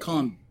always want to call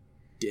him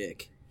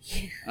Dick.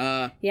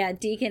 Yeah,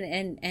 Deacon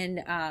and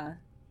a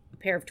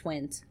pair of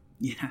twins.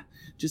 Yeah,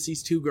 just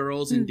these two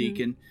girls and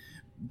Deacon.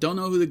 Don't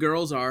know who the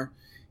girls are.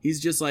 He's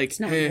just like,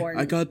 hey,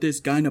 important. I got this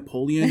guy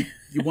Napoleon.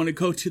 You want to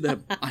go to the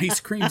ice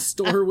cream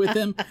store with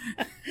him?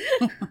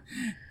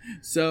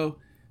 So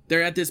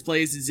they're at this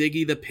place,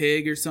 Ziggy the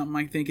Pig or something,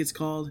 I think it's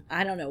called.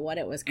 I don't know what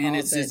it was called. And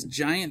it's this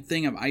giant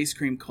thing of ice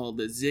cream called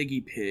the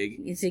Ziggy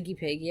Pig. Ziggy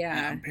Pig,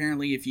 yeah.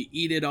 Apparently, if you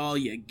eat it all,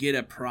 you get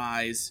a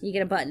prize. You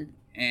get a button.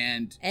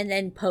 And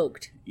then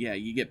poked. Yeah,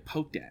 you get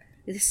poked at.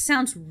 This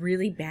sounds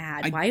really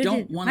bad.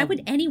 Why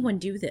would anyone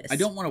do this? I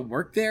don't want to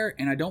work there,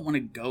 and I don't want to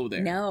go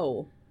there.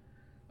 No.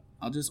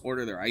 I'll just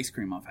order their ice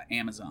cream off of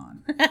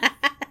Amazon.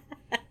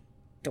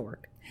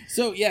 Dork.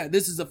 So, yeah,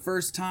 this is the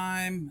first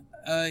time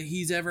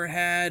he's ever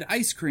had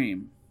ice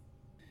cream.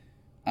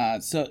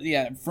 So,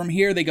 yeah, from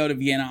here they go to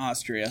Vienna,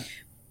 Austria.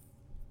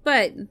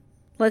 But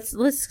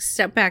let's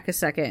step back a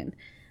second.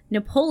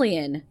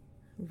 Napoleon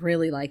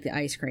really liked the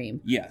ice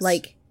cream. Yes.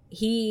 Like,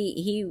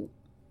 he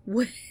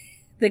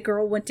the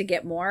girl went to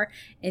get more,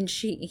 and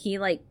he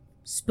like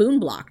spoon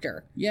blocked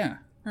her. Yeah.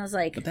 I was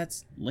like, but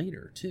that's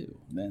later too.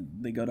 Then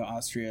they go to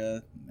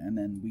Austria, and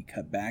then we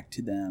cut back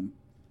to them.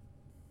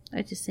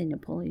 I just say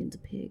Napoleon's a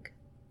pig.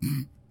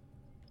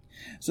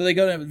 So they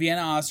go to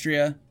Vienna,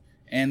 Austria,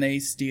 and they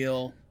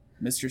steal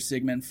Mr.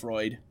 Sigmund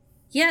Freud.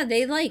 Yeah,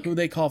 they like who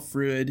they call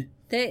Freud.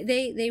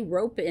 They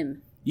rope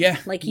him. Yeah,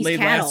 like he's they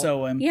cattle.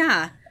 lasso him.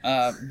 Yeah.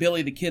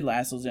 Billy the Kid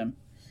lassos him.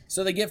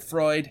 So they get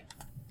Freud.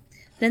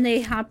 Then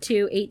they hop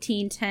to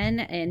 1810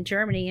 in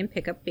Germany and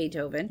pick up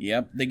Beethoven.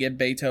 Yep, they get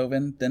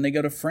Beethoven. Then they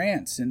go to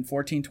France in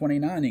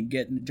 1429 and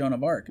get Joan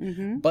of Arc.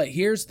 Mm-hmm. But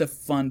here's the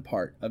fun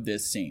part of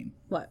this scene.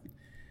 What?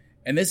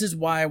 And this is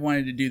why I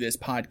wanted to do this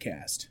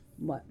podcast.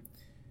 What?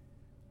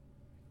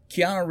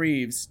 Keanu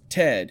Reeves,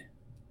 Ted.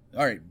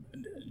 All right,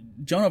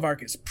 Joan of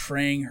Arc is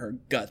praying her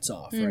guts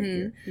off right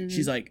here. Mm-hmm.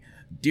 She's like,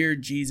 "Dear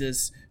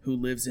Jesus, who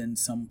lives in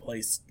some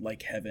place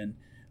like heaven,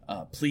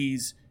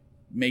 please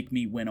make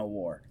me win a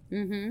war."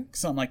 Mm-hmm.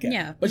 Something like that.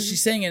 Yeah. But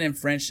she's saying it in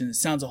French, and it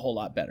sounds a whole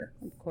lot better.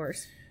 Of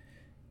course.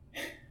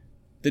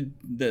 The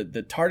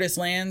TARDIS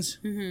lands.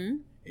 Mm-hmm.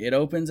 It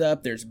opens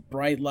up. There's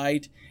bright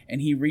light, and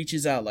he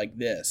reaches out like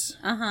this.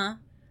 Uh-huh.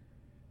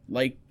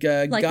 Like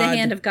God, the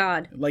hand of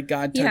God. Like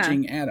God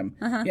touching Adam.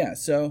 Uh-huh. Yeah,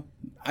 so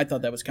I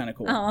thought that was kind of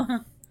cool. Oh.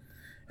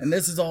 And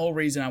this is the whole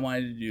reason I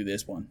wanted to do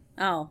this one.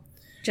 Oh.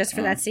 Just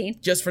for that scene?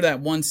 Just for that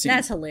one scene.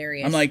 That's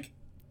hilarious. I'm like,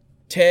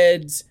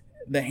 Ted's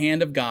the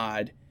hand of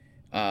God,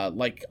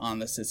 like on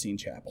the Sistine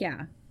Chapel.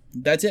 Yeah.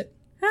 That's it.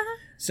 Uh-huh.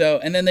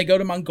 So, and then they go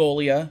to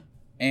Mongolia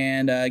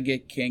and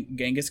get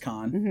Genghis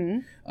Khan.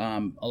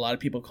 Mm-hmm. A lot of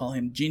people call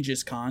him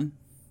Genghis Khan.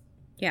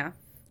 Yeah.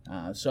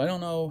 So I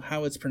don't know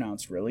how it's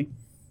pronounced, really.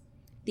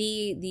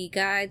 The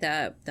guy,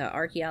 the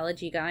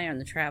archaeology guy on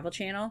the Travel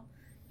Channel,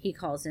 he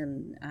calls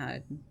him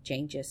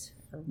Genghis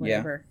or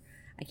whatever.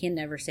 Yeah. I can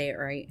never say it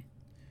right.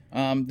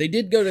 They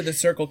did go to the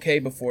Circle K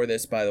before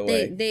this, by the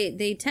way.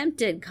 They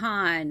tempted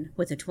Khan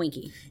with a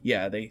Twinkie.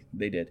 Yeah, they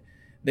did.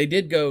 They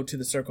did go to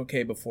the Circle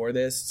K before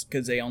this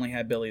because they only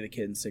had Billy the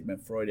Kid and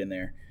Sigmund Freud in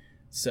there.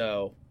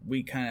 So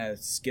we kind of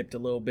skipped a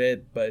little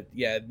bit. But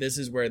yeah, this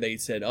is where they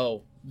said,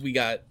 oh, we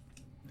got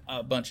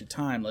a bunch of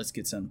time. Let's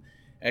get some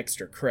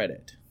extra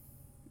credit.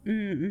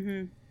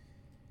 Mm-hmm.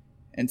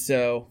 And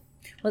so...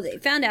 Well, they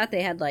found out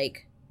they had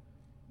like...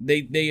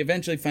 They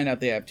eventually find out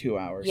they have 2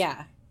 hours.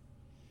 Yeah.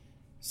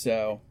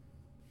 So...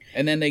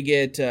 And then they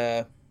get...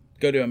 go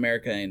to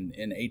America in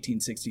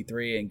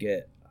 1863 and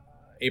get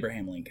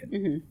Abraham Lincoln.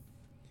 Mm-hmm.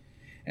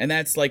 And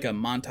that's like a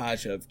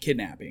montage of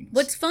kidnappings.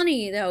 What's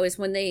funny, though, is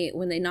when they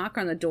knock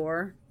on the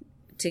door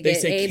to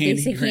get Abe, they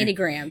say Candy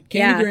Graham.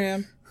 Candy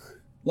Graham.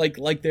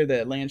 Like they're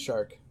the land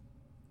shark.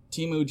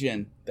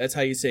 Temujin. That's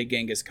how you say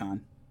Genghis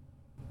Khan.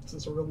 Is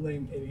this a real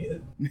name,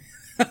 idiot?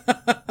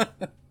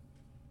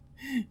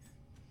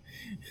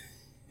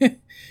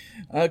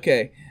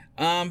 Okay.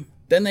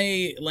 Then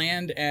they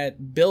land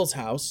at Bill's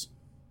house.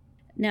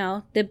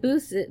 No, the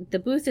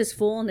booth is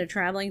full, and they're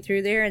traveling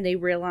through there, and they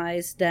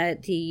realize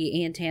that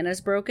the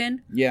antenna's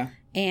broken. Yeah.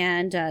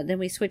 And then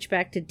we switch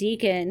back to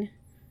Deacon,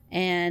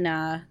 and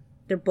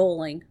they're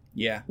bowling.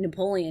 Yeah.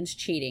 Napoleon's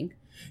cheating.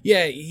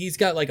 Yeah, he's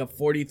got like a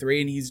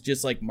 43, and he's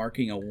just like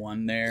marking a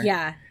 1 there.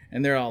 Yeah.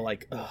 And they're all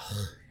like, ugh.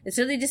 And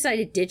so they decide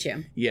to ditch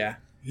him. Yeah.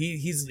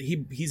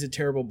 He's a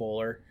terrible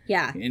bowler.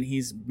 Yeah. And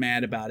he's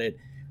mad about it.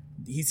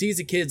 He sees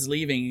the kids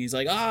leaving, and he's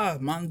like,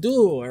 Mandu,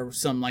 or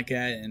something like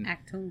that. And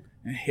Actung.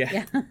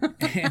 yeah.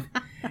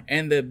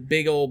 and the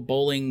big old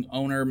bowling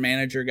owner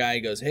manager guy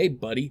goes, hey,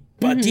 buddy,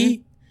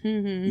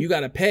 you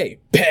got to pay.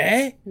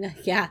 Pay?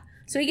 Yeah.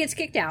 So he gets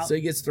kicked out. So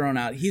he gets thrown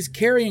out. He's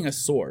carrying a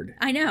sword.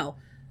 I know.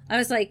 I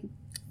was like,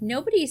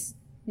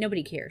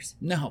 nobody cares.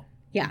 No.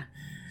 Yeah.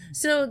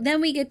 So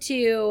then we get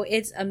to,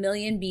 it's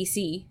 1,000,000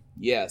 BC.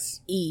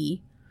 Yes.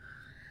 E.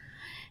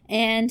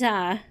 And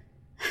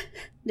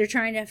they're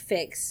trying to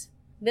fix,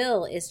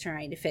 Bill is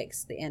trying to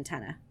fix the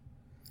antenna.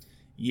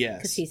 Yes.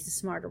 Because he's the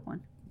smarter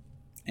one.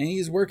 And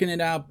he's working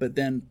it out, but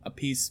then a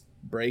piece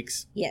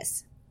breaks.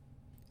 Yes.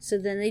 So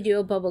then they do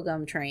a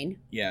bubblegum train.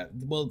 Yeah.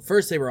 Well,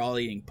 first they were all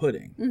eating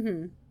pudding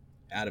Mm-hmm.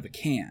 out of a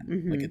can,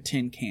 Mhm. like a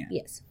tin can.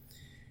 Yes.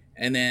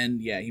 And then,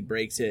 yeah, he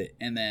breaks it,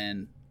 and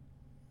then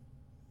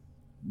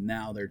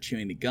now they're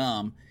chewing the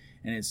gum,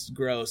 and it's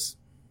gross.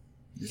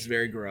 It's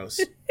very gross.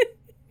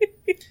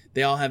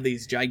 They all have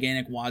these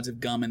gigantic wads of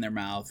gum in their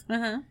mouth,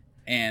 Uh-huh.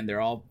 and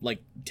they're all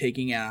like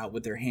taking it out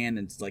with their hand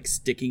and like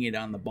sticking it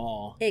on the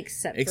ball.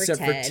 Except for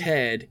Ted.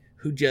 Ted,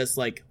 who just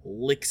like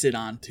licks it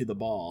onto the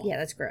ball. Yeah,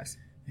 that's gross.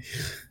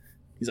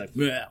 He's like,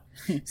 bleh.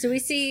 So we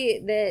see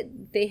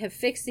that they have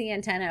fixed the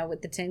antenna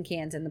with the tin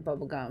cans and the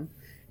bubble gum.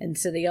 And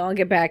so they all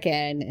get back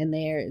in, and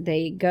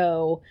they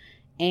go,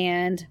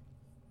 and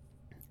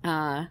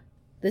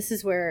this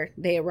is where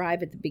they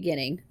arrive at the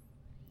beginning.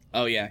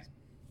 Oh, yeah.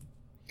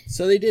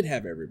 So they did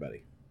have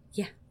everybody.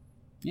 Yeah.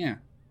 Yeah.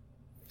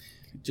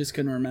 Just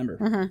couldn't remember.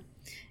 Uh-huh.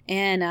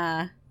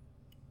 And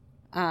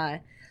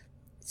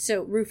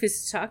so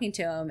Rufus is talking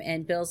to him,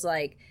 and Bill's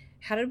like,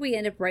 how did we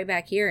end up right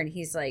back here? And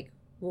he's like,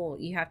 well,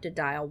 you have to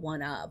dial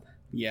 1 up.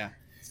 Yeah.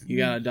 You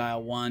gotta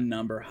dial 1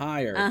 number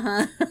higher.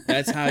 Uh-huh.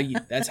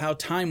 That's how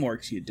time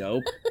works, you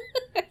dope.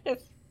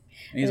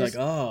 And he's like,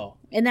 oh.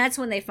 And that's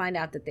when they find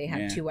out that they have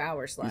Yeah. 2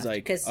 hours left. He's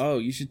like, oh,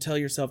 you should tell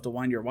yourself to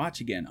wind your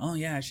watch again. Oh,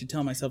 yeah, I should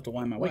tell myself to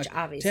wind my Which watch.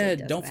 obviously Ted,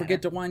 doesn't don't forget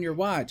matter. to wind your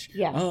watch.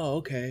 Yeah. Oh,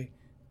 okay.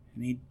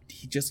 And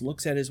he just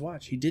looks at his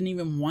watch. He didn't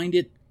even wind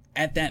it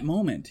at that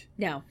moment.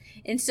 No.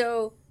 And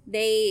so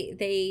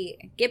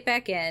they get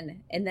back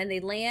in, and then they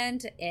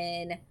land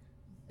in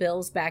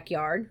Bill's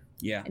backyard.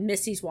 Yeah. And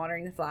Missy's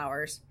watering the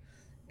flowers.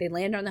 They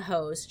land on the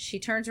hose. She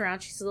turns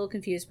around. She's a little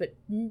confused, but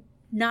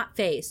not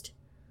phased.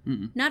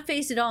 Mm-mm. Not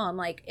phased at all. I'm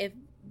like, if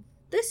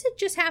this had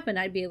just happened,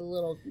 I'd be a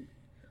little...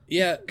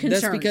 Yeah, that's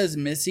concerned. because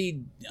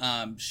Missy,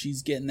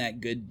 she's getting that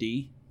good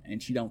D,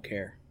 and she don't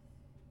care.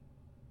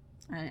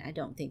 I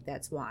don't think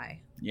that's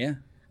why. Yeah,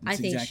 I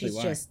think exactly she's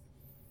why. just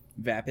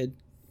Vapid.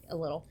 a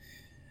little.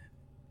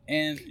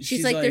 And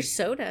She's like, there's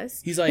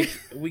sodas. He's like,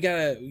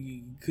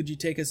 could you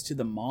take us to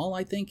the mall,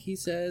 I think he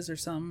says, or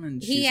something?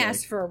 And He she's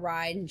asked like, for a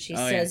ride, and she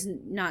Oh, says,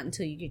 not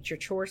until you get your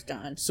chores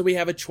done. So we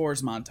have a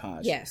chores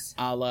montage. Yes.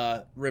 A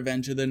la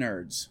Revenge of the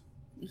Nerds.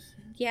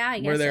 Yeah, I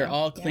guess Where they're so.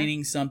 all Yeah.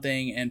 cleaning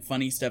something and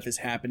funny stuff is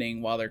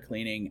happening while they're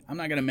cleaning. I'm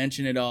not going to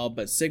mention it all,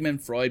 but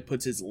Sigmund Freud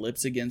puts his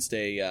lips against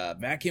a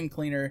vacuum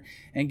cleaner,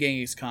 and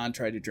Genghis Khan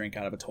tried to drink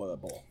out of a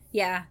toilet bowl.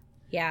 Yeah.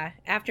 Yeah.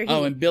 After he...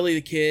 Oh, and Billy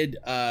the Kid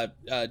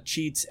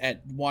cheats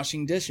at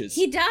washing dishes.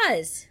 He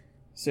does.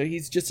 So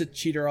he's just a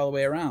cheater all the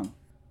way around.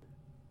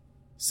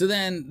 So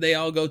then they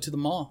all go to the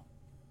mall.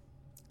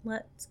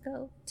 Let's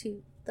go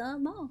to the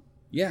mall.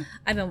 Yeah,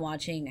 I've been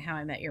watching How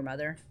I Met Your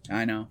Mother.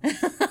 I know.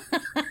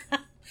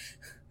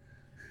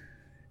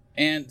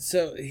 And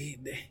so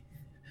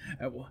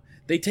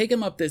they take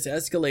him up this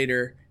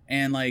escalator,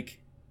 and like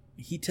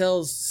he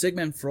tells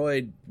Sigmund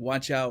Freud,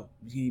 watch out,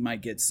 he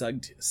might get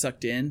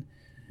sucked in.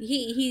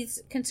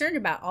 He's concerned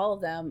about all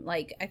of them.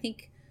 Like I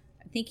think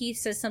he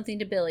says something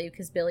to Billy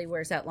because Billy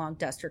wears that long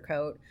duster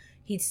coat.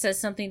 He says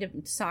something to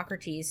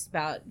Socrates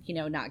about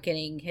not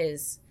getting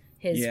his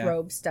Yeah.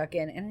 robe stuck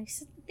in, and I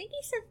think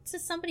he said to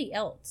somebody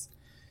else.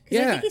 'Cause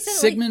I Yeah, think he said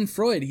Sigmund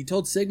Freud. He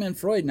told Sigmund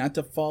Freud not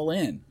to fall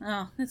in.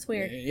 oh, that's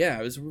weird. Yeah,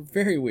 it was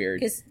very weird.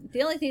 Because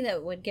the only thing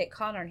that would get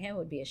caught on him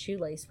would be a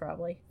shoelace,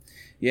 probably.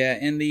 Yeah,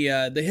 and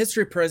the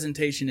history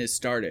presentation is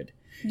started.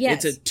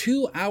 Yes. It's a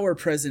 2-hour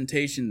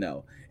presentation,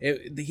 though.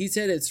 He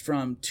said it's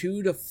from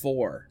 2 to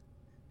 4,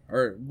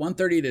 or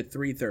 1:30 to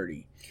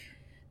 3:30.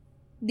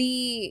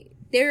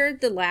 They're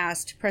the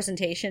last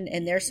presentation,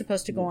 and they're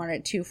supposed to go on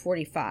at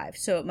 2:45,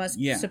 so it must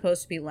Yeah.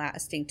 supposed to be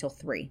lasting till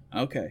 3.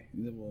 Okay,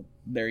 well,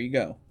 there you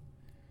go.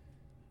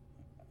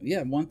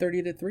 Yeah,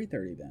 1:30 to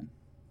 3:30 then.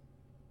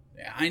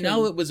 I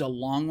know it was a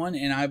long one,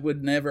 and I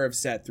would never have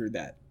sat through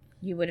that.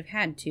 You would have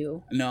had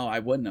to. No, I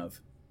wouldn't have.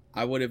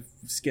 I would have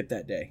skipped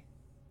that day.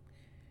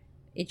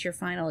 It's your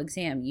final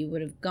exam. You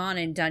would have gone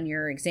and done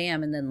your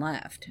exam and then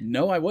left.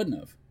 No, I wouldn't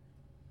have.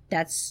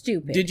 That's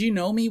stupid. Did you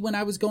know me when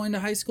I was going to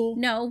high school?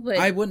 No, but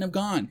I wouldn't have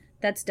gone.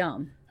 that's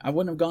dumb. I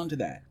wouldn't have gone to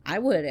that. I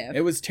would have.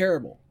 It was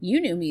terrible.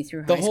 You knew me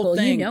through The high whole school.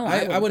 thing, You know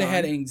I would have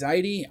had gone.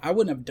 anxiety. I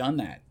wouldn't have done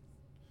that.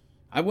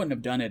 I wouldn't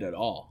have done it at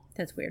all.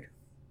 That's weird.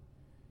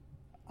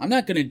 I'm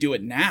not going to do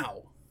it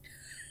now.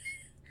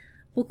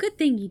 Well, good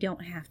thing you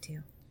don't have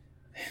to.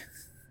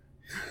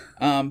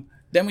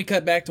 Then we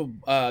cut back to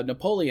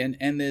Napoleon,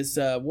 and this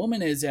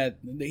woman he's at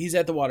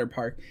the water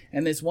park,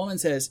 and this woman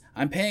says,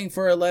 "I'm paying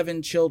for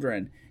 11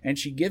 children," and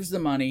she gives the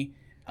money,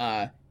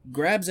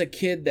 grabs a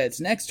kid that's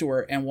next to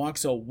her, and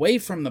walks away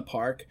from the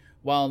park,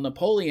 while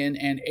Napoleon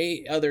and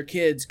 8 other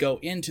kids go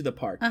into the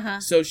park.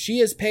 So she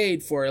has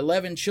paid for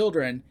 11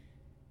 children,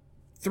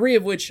 3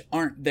 of which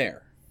aren't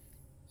there.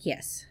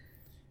 Yes.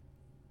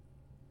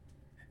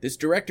 This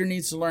director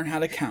needs to learn how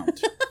to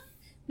count.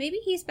 Maybe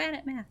he's bad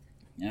at math.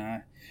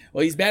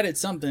 Well, he's bad at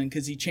something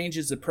because he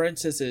changes the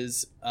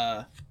princesses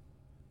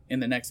in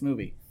the next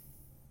movie.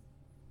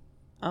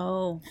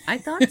 Oh, I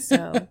thought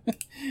so.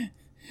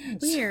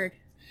 Weird.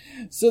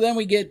 So then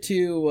we get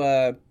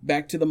to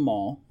back to the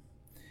mall,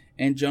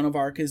 and Joan of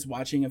Arc is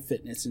watching a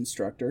fitness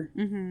instructor.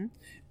 Mm-hmm.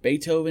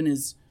 Beethoven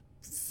is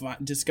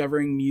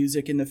discovering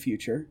music in the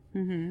future.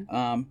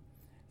 Mm-hmm.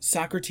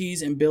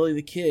 Socrates and Billy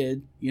the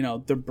Kid,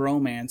 the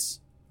bromance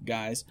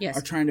guys,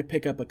 are trying to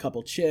pick up a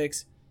couple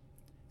chicks.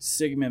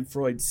 Sigmund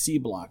Freud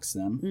C-blocks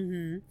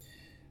them.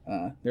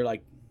 Mm-hmm. They're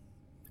like,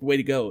 way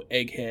to go,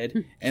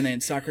 egghead. And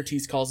then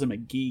Socrates calls him a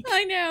geek.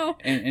 I know.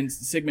 And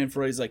Sigmund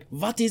Freud is like,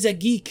 what is a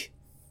geek?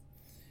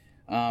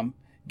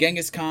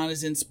 Genghis Khan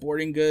is in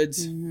sporting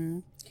goods. Mm-hmm.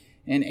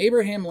 And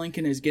Abraham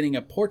Lincoln is getting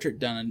a portrait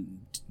done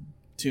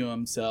to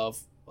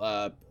himself,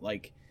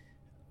 like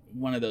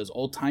one of those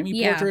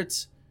old-timey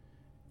portraits.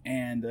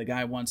 And the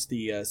guy wants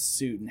the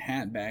suit and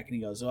hat back, and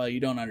he goes, "Well, you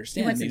don't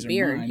understand. He wants These his are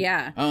beard, mine."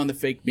 yeah. Oh, and the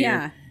fake beard.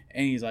 Yeah.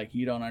 And he's like,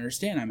 "You don't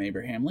understand. I'm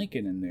Abraham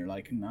Lincoln." And they're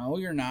like, "No,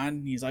 you're not."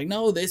 And he's like,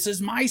 "No, this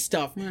is my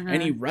stuff."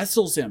 And he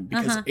wrestles him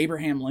because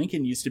Abraham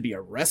Lincoln used to be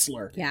a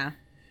wrestler. Yeah.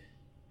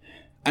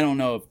 I don't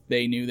know if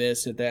they knew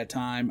this at that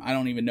time. I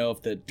don't even know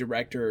if the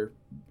director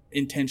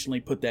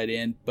intentionally put that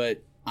in,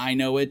 but I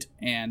know it,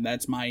 and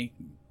that's my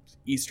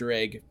Easter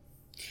egg.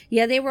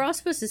 Yeah, they were all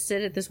supposed to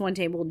sit at this one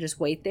table and just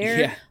wait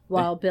there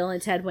while Bill and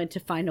Ted went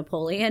to find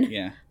Napoleon.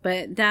 Yeah.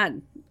 But that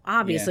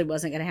obviously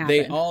wasn't going to happen.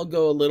 They all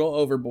go a little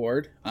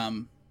overboard.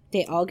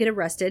 They all get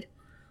arrested.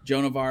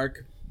 Joan of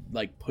Arc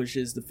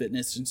pushes the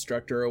fitness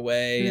instructor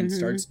away and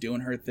starts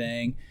doing her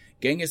thing.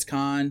 Genghis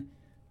Khan,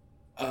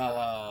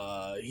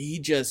 he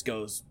just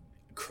goes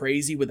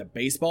crazy with a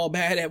baseball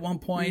bat at one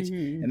point,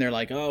 and they're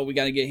like, "Oh, we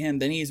got to get him."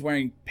 Then he's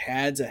wearing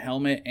pads, a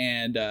helmet,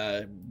 and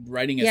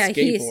riding a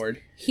skateboard.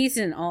 He's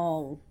in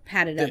all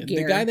padded up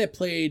gear. The guy that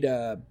played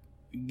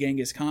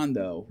Genghis Khan,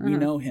 though, we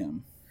know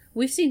him.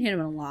 We've seen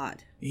him a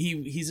lot.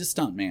 He's a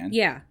stuntman.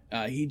 Yeah.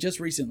 He just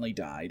recently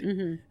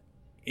died.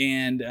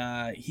 And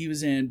he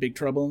was in Big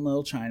Trouble in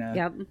Little China.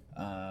 Yep.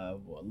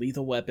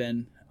 Lethal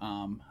Weapon.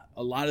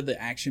 A lot of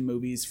the action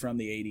movies from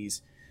the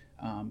 80s.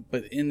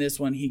 But in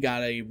this one, he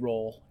got a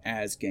role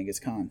as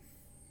Genghis Khan.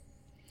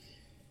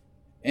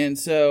 And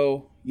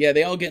so,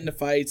 they all get into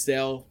fights. They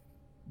all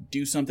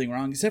do something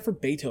wrong, except for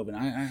Beethoven.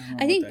 I don't know.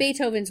 I think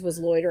Beethoven's was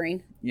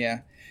loitering.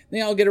 Yeah.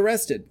 They all get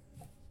arrested.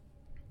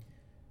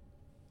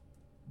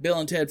 Bill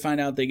and Ted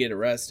find out they get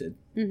arrested.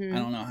 I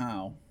don't know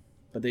how,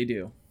 but they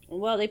do.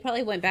 Well, they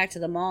probably went back to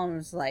the mall and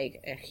was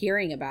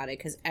hearing about it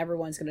because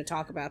everyone's going to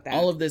talk about that.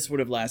 All of this would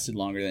have lasted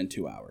longer than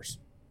 2 hours.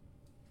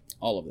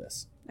 All of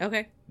this.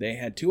 Okay. They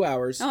had 2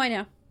 hours. Oh, I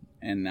know.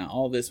 And now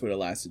all this would have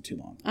lasted too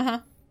long. Uh-huh.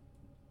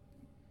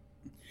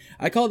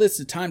 I call this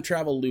the time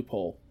travel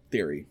loophole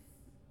theory.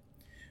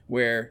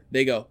 Where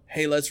they go,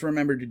 "Hey, let's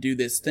remember to do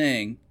this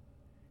thing."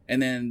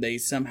 And then they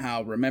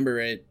somehow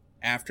remember it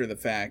after the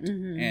fact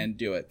and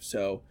do it.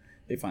 So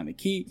they find the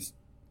keys.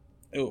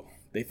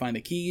 They find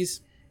the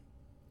keys.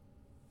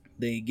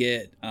 They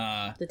get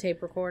the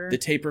tape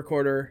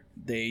recorder.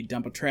 They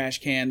dump a trash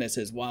can that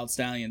says Wild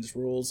Stallions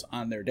rules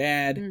on their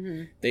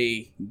dad.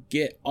 They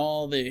get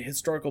all the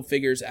historical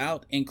figures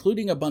out,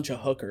 including a bunch of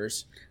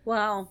hookers.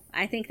 Well,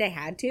 I think they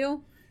had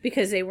to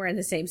because they were in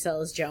the same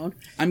cell as Joan.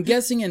 I'm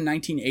guessing in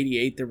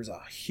 1988 there was a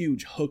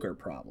huge hooker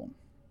problem.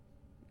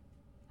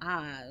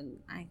 I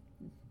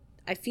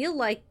feel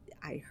like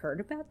I heard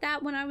about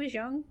that when I was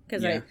young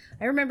because I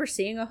remember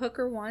seeing a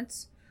hooker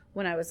once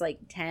when I was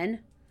 10,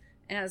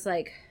 and I was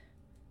like,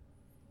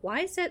 why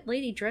is that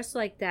lady dressed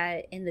like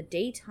that in the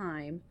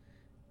daytime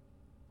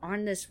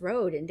on this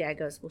road? And Dad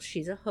goes, "Well,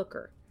 she's a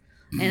hooker."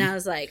 And I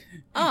was like,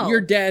 oh.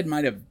 Your dad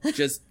might have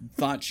just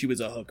thought she was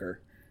a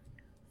hooker.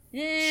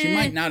 She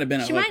might not have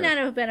been a hooker. She might not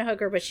have been a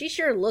hooker, but she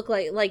sure looked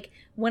like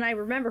when I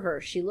remember her,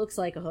 she looks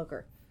like a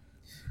hooker.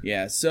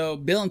 Yeah, so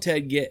Bill and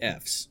Ted get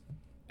Fs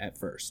at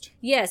first.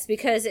 Yes,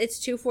 because it's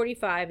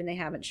 2:45 and they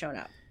haven't shown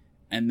up.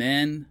 And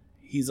then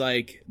he's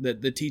like,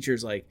 the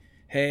teacher's like,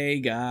 "Hey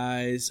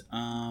guys,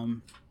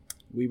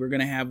 we were going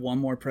to have one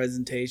more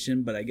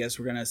presentation, but I guess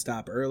we're going to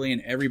stop early,"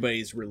 and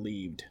everybody's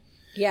relieved.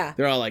 Yeah.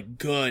 They're all like,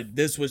 good,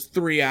 this was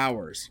 3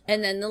 hours.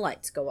 And then the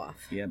lights go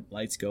off. Yep,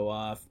 lights go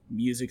off,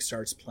 music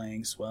starts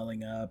playing,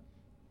 swelling up,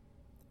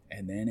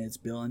 and then it's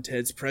Bill and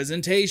Ted's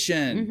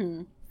presentation.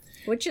 Mm-hmm.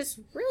 Which is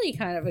really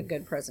kind of a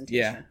good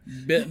presentation.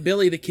 Yeah.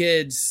 Billy the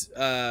Kid's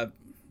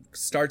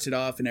starts it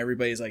off, and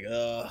everybody's like,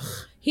 ugh.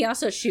 He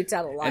also shoots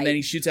out a light. And then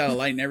he shoots out a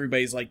light, and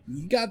everybody's like,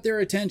 you got their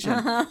attention.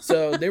 Uh-huh.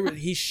 So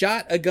he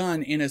shot a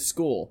gun in a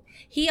school.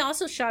 He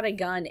also shot a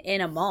gun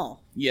in a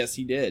mall. Yes,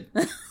 he did.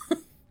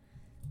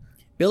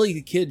 Billy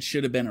the Kid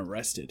should have been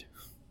arrested.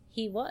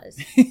 He was.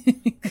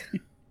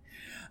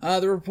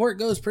 The report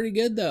goes pretty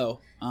good, though.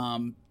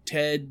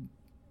 Ted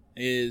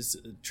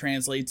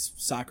translates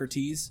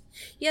Socrates.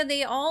 Yeah,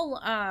 they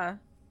all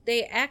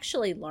they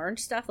actually learned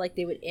stuff. Like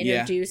they would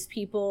introduce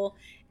people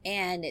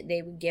and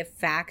they would give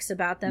facts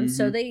about them.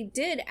 So they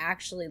did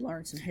actually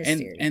learn some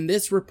history. And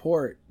this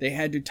report, they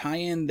had to tie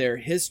in their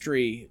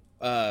history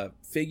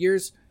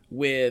figures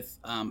with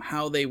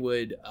how they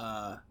would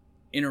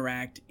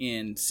interact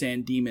in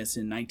San Dimas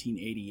in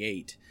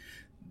 1988.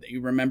 You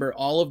remember,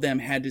 all of them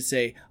had to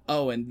say,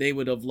 oh, and they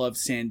would have loved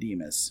San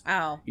Dimas.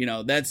 Oh. You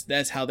know,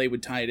 that's how they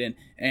would tie it in.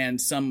 And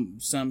some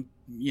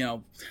you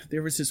know,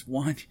 there was this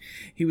one,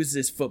 he was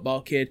this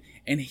football kid,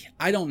 and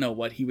I don't know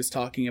what he was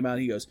talking about.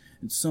 He goes,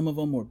 and some of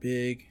them were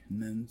big,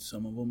 and then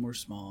some of them were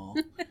small.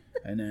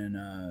 And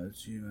then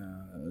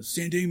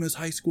San Dimas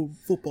High School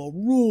football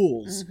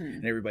rules.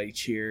 And everybody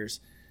cheers.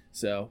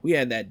 So we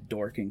had that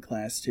dork in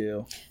class,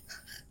 too.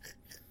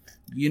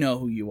 You know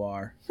who you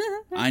are.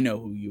 I know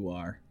who you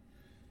are.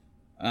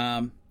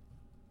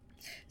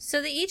 So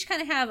they each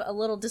kind of have a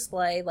little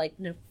display, like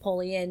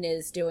Napoleon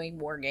is doing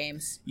war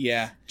games.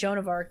 Yeah. Joan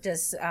of Arc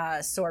does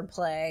sword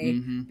play.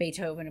 Mhm.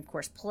 Beethoven, of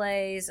course,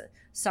 plays.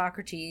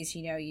 Socrates,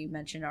 you know, you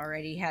mentioned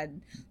already, had,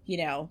 you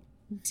know,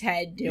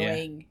 Ted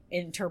doing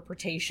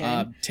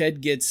interpretation. Ted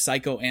gets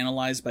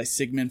psychoanalyzed by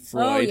Sigmund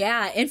Freud. Oh,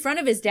 yeah, in front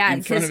of his dad.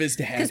 In front of his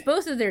dad. Because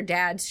both of their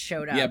dads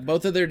showed up. Yeah,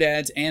 both of their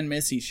dads and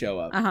Missy show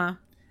up. Uh-huh.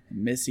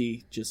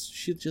 Missy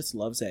she just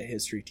loves that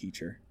history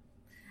teacher.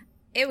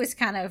 It was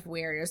kind of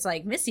weird. It was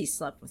like Missy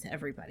slept with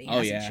everybody,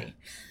 Oh, hasn't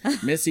yeah.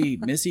 she?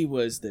 Missy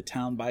was the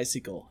town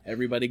bicycle.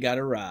 Everybody got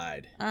a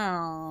ride.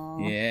 Oh.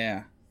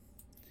 Yeah.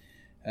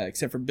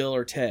 Except for Bill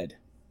or Ted.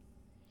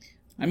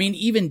 I mean,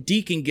 even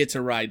Deacon gets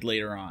a ride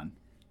later on.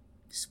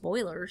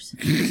 Spoilers.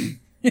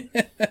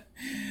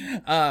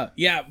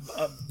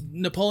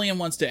 Napoleon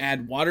wants to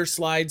add water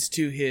slides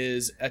to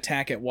his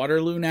attack at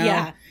Waterloo now.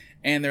 Yeah.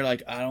 And they're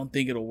like, I don't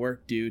think it'll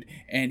work, dude.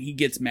 And he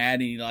gets mad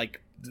and he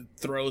like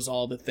throws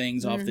all the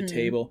things off the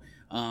table.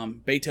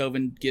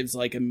 Beethoven gives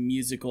like a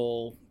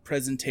musical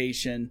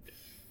presentation.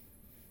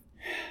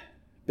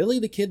 Billy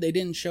the Kid, they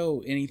didn't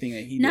show anything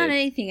that he Not did.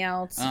 anything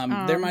else.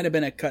 There might have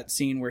been a cut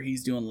scene where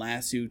he's doing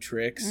lasso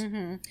tricks.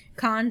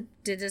 Khan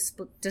did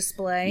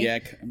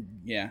display.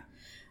 Yeah.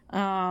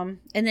 And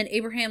then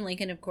Abraham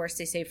Lincoln, of course,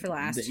 they saved for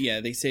last.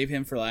 They save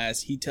him for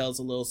last. He tells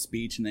a little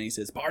speech and then he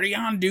says, "Party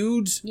on,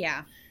 dudes!"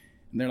 Yeah.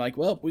 And they're like,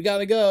 "Well, we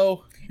gotta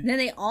go." And then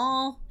they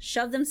all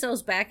shove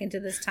themselves back into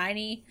this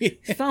tiny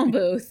phone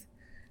booth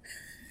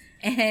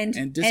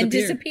and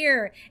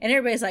disappear. And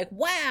everybody's like,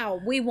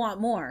 "Wow, we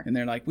want more." And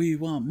they're like, "We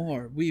want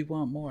more. We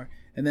want more."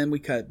 And then we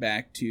cut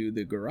back to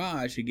the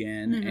garage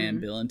again,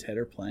 and Bill and Ted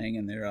are playing,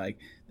 and they're like,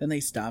 then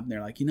they stop and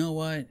they're like, "You know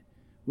what?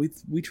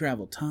 We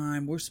travel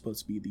time. We're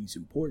supposed to be these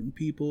important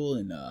people,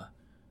 and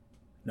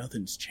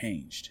nothing's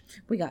changed.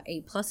 We got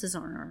 8+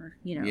 on our,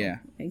 Yeah.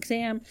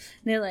 exam." And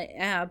they're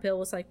like, Bill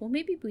was like, "Well,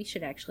 maybe we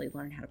should actually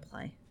learn how to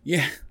play."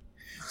 Yeah.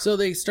 So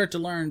they start to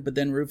learn, but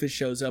then Rufus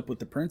shows up with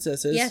the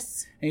princesses.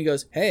 Yes. And he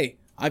goes, "Hey,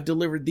 I've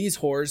delivered these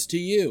whores to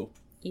you."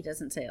 He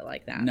doesn't say it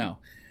like that. No.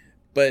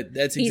 But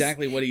that's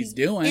exactly what he's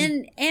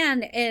doing.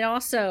 And it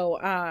also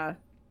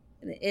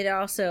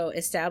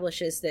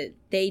establishes that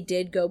they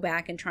did go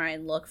back and try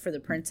and look for the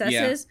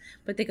princesses,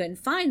 but they couldn't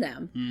find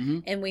them. Mm-hmm.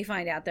 And we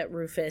find out that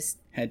Rufus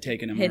had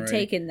taken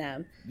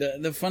them.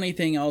 The funny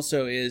thing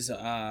also is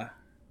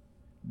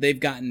they've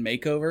gotten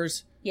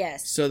makeovers.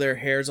 Yes. So their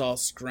hair's all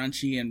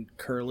scrunchy and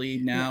curly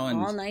now. And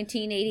all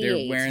 1988.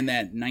 They're wearing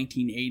that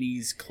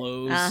 1980s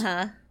clothes.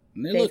 Uh-huh.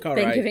 And they look all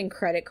right. They've been giving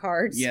credit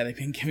cards. Yeah, they've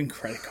been giving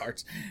credit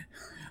cards.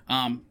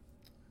 A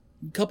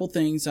couple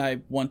things I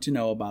want to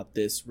know about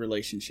this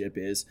relationship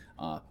is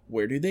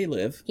where do they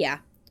live? Yeah.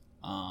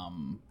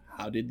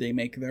 How did they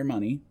make their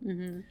money?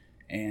 Mm-hmm.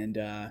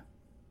 And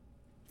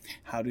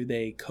how do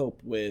they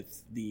cope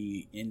with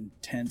the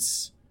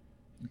intense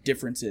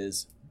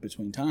differences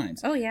between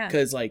times? Oh, yeah.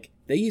 Because, like,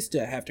 they used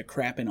to have to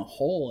crap in a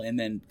hole and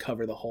then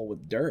cover the hole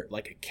with dirt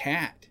like a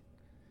cat.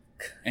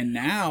 And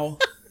now...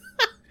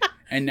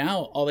 And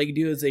now all they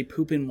do is they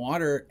poop in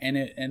water and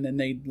then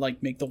they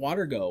like make the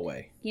water go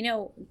away.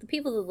 The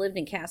people that lived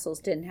in castles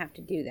didn't have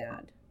to do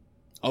that.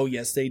 Oh,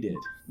 yes, they did.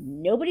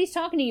 Nobody's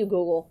talking to you,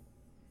 Google.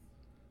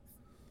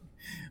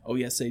 Oh,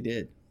 yes, they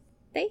did.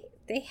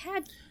 They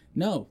had...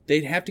 No,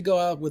 they'd have to go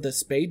out with a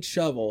spade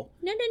shovel.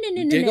 No.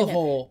 Dig a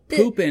hole,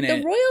 poop in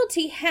it. The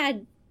royalty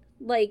had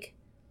like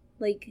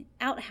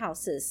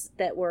outhouses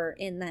that were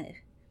in the...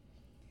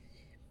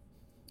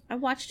 I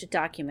watched a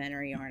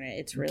documentary on it.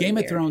 It's really Game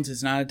weird. of Thrones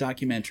is not a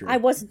documentary. I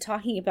wasn't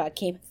talking about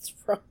Game of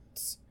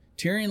Thrones.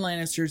 Tyrion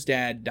Lannister's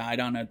dad died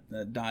on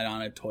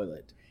a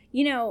toilet.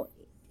 You know,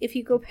 if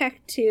you go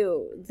back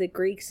to the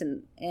Greeks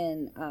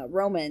and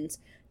Romans,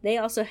 they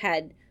also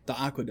had, The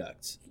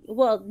aqueducts.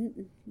 well,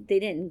 they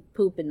didn't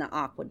poop in the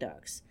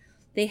aqueducts.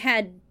 They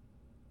had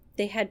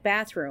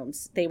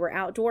bathrooms. They were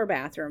outdoor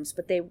bathrooms,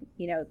 but they,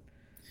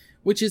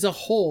 Which is a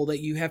hole that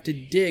you have to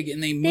dig,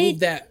 and they move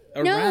that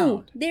around.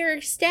 No, they're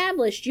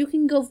established. You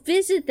can go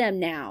visit them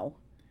now.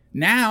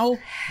 Now,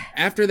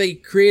 after they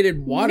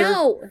created water...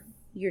 No,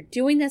 you're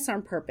doing this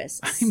on purpose.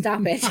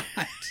 Stop it.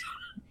 Not.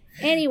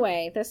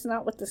 Anyway, that's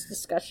not what this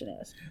discussion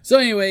is. So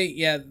anyway,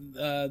 yeah,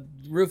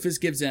 Rufus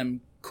gives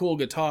them cool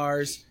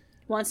guitars.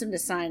 Wants them to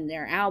sign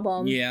their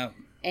album. Yeah.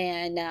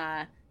 And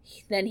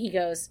then he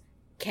goes,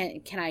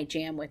 can I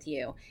jam with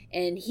you?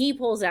 And he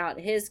pulls out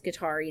his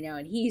guitar,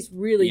 and he's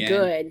really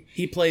good.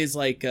 He plays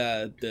like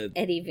the...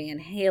 Eddie Van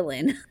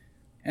Halen.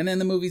 And then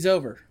the movie's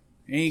over.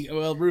 And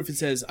Rufus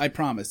says, I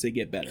promise they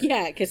get better.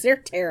 Yeah, because they're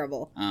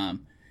terrible.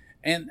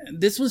 And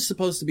this was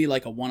supposed to be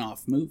like a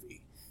one-off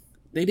movie.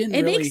 They didn't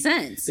It really... makes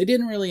sense. They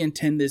didn't really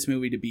intend this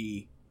movie to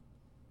be...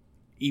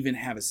 even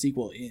have a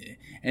sequel.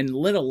 And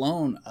let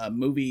alone a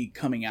movie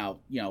coming out,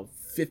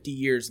 50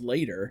 years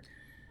later.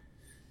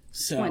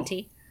 So,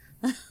 20.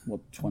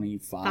 Well,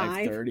 25,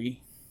 5.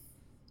 30.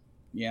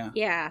 Yeah.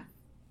 Yeah.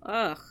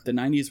 Ugh. The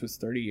 90s was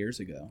 30 years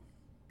ago.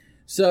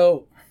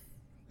 So,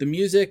 the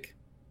music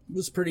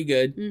was pretty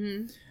good.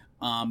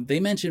 Mm-hmm. They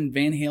mentioned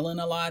Van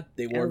Halen a lot.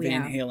 They wore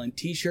Van yeah. Halen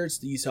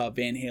t-shirts. You saw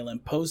Van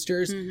Halen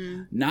posters.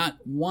 Mm-hmm. Not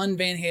one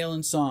Van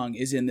Halen song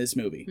is in this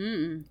movie.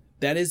 Mm-mm.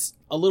 That is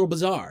a little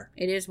bizarre.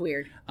 It is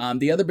weird.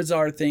 The other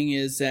bizarre thing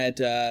is that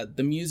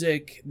the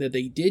music that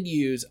they did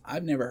use,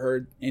 I've never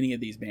heard any of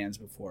these bands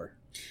before.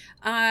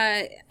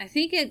 I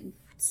think it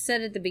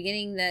said at the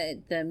beginning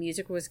that the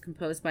music was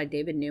composed by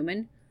David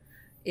Newman.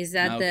 Is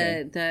that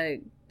Okay.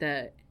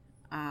 the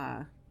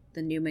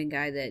Newman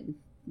guy that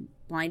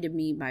blinded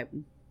me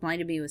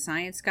with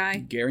science guy?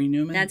 Gary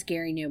Newman? That's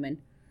Gary Newman.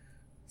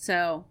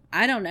 So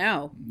I don't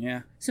know.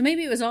 Yeah, So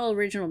maybe it was all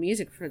original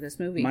music for this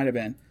movie. might have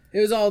been. It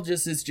was all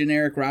just this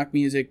generic rock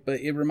music, but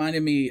it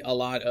reminded me a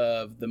lot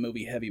of the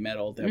movie Heavy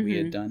Metal that we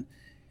had done.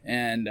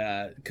 And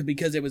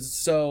because it was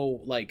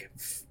so,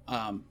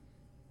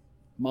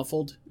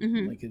 muffled,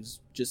 like it was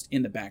just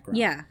in the background.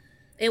 Yeah.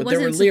 It But there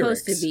wasn't were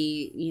supposed to lyrics.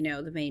 be,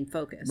 the main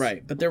focus.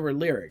 Right, but there were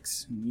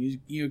lyrics.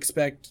 You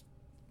expect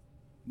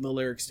the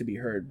lyrics to be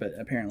heard, but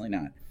apparently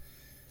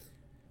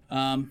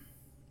not.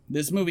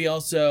 This movie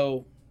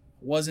also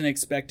wasn't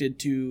expected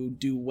to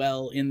do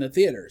well in the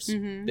theaters.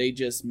 Mhm. They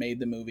just made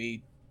the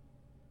movie...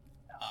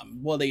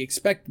 they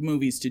expect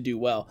movies to do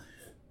well,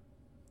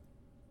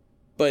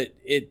 but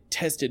it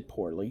tested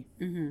poorly.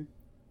 Mm-hmm.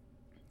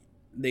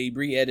 They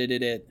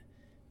re-edited it.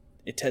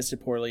 It tested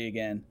poorly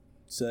again.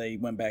 So they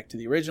went back to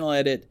the original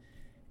edit,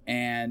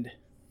 and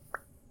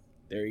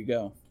there you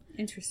go.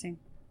 Interesting.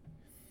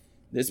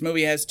 This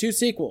movie has 2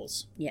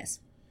 sequels. Yes.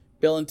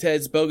 Bill and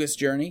Ted's Bogus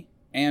Journey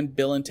and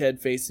Bill and Ted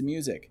Face the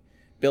Music.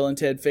 Bill and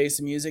Ted Face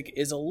the Music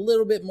is a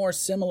little bit more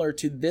similar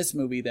to this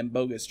movie than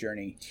Bogus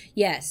Journey.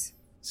 Yes.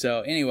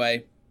 So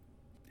anyway,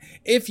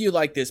 if you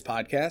like this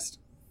podcast,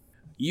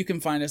 you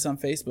can find us on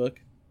Facebook.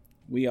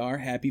 We are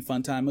Happy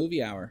Funtime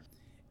Movie Hour.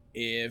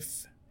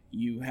 If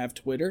you have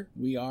Twitter,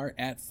 we are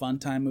at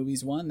Funtime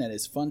Movies 1. That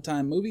is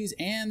Funtime Movies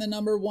and the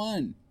number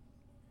 1.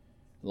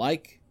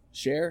 Like,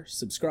 share,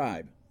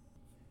 subscribe.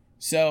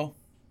 So,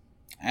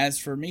 as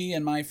for me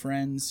and my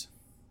friends,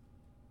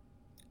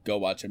 go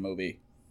watch a movie.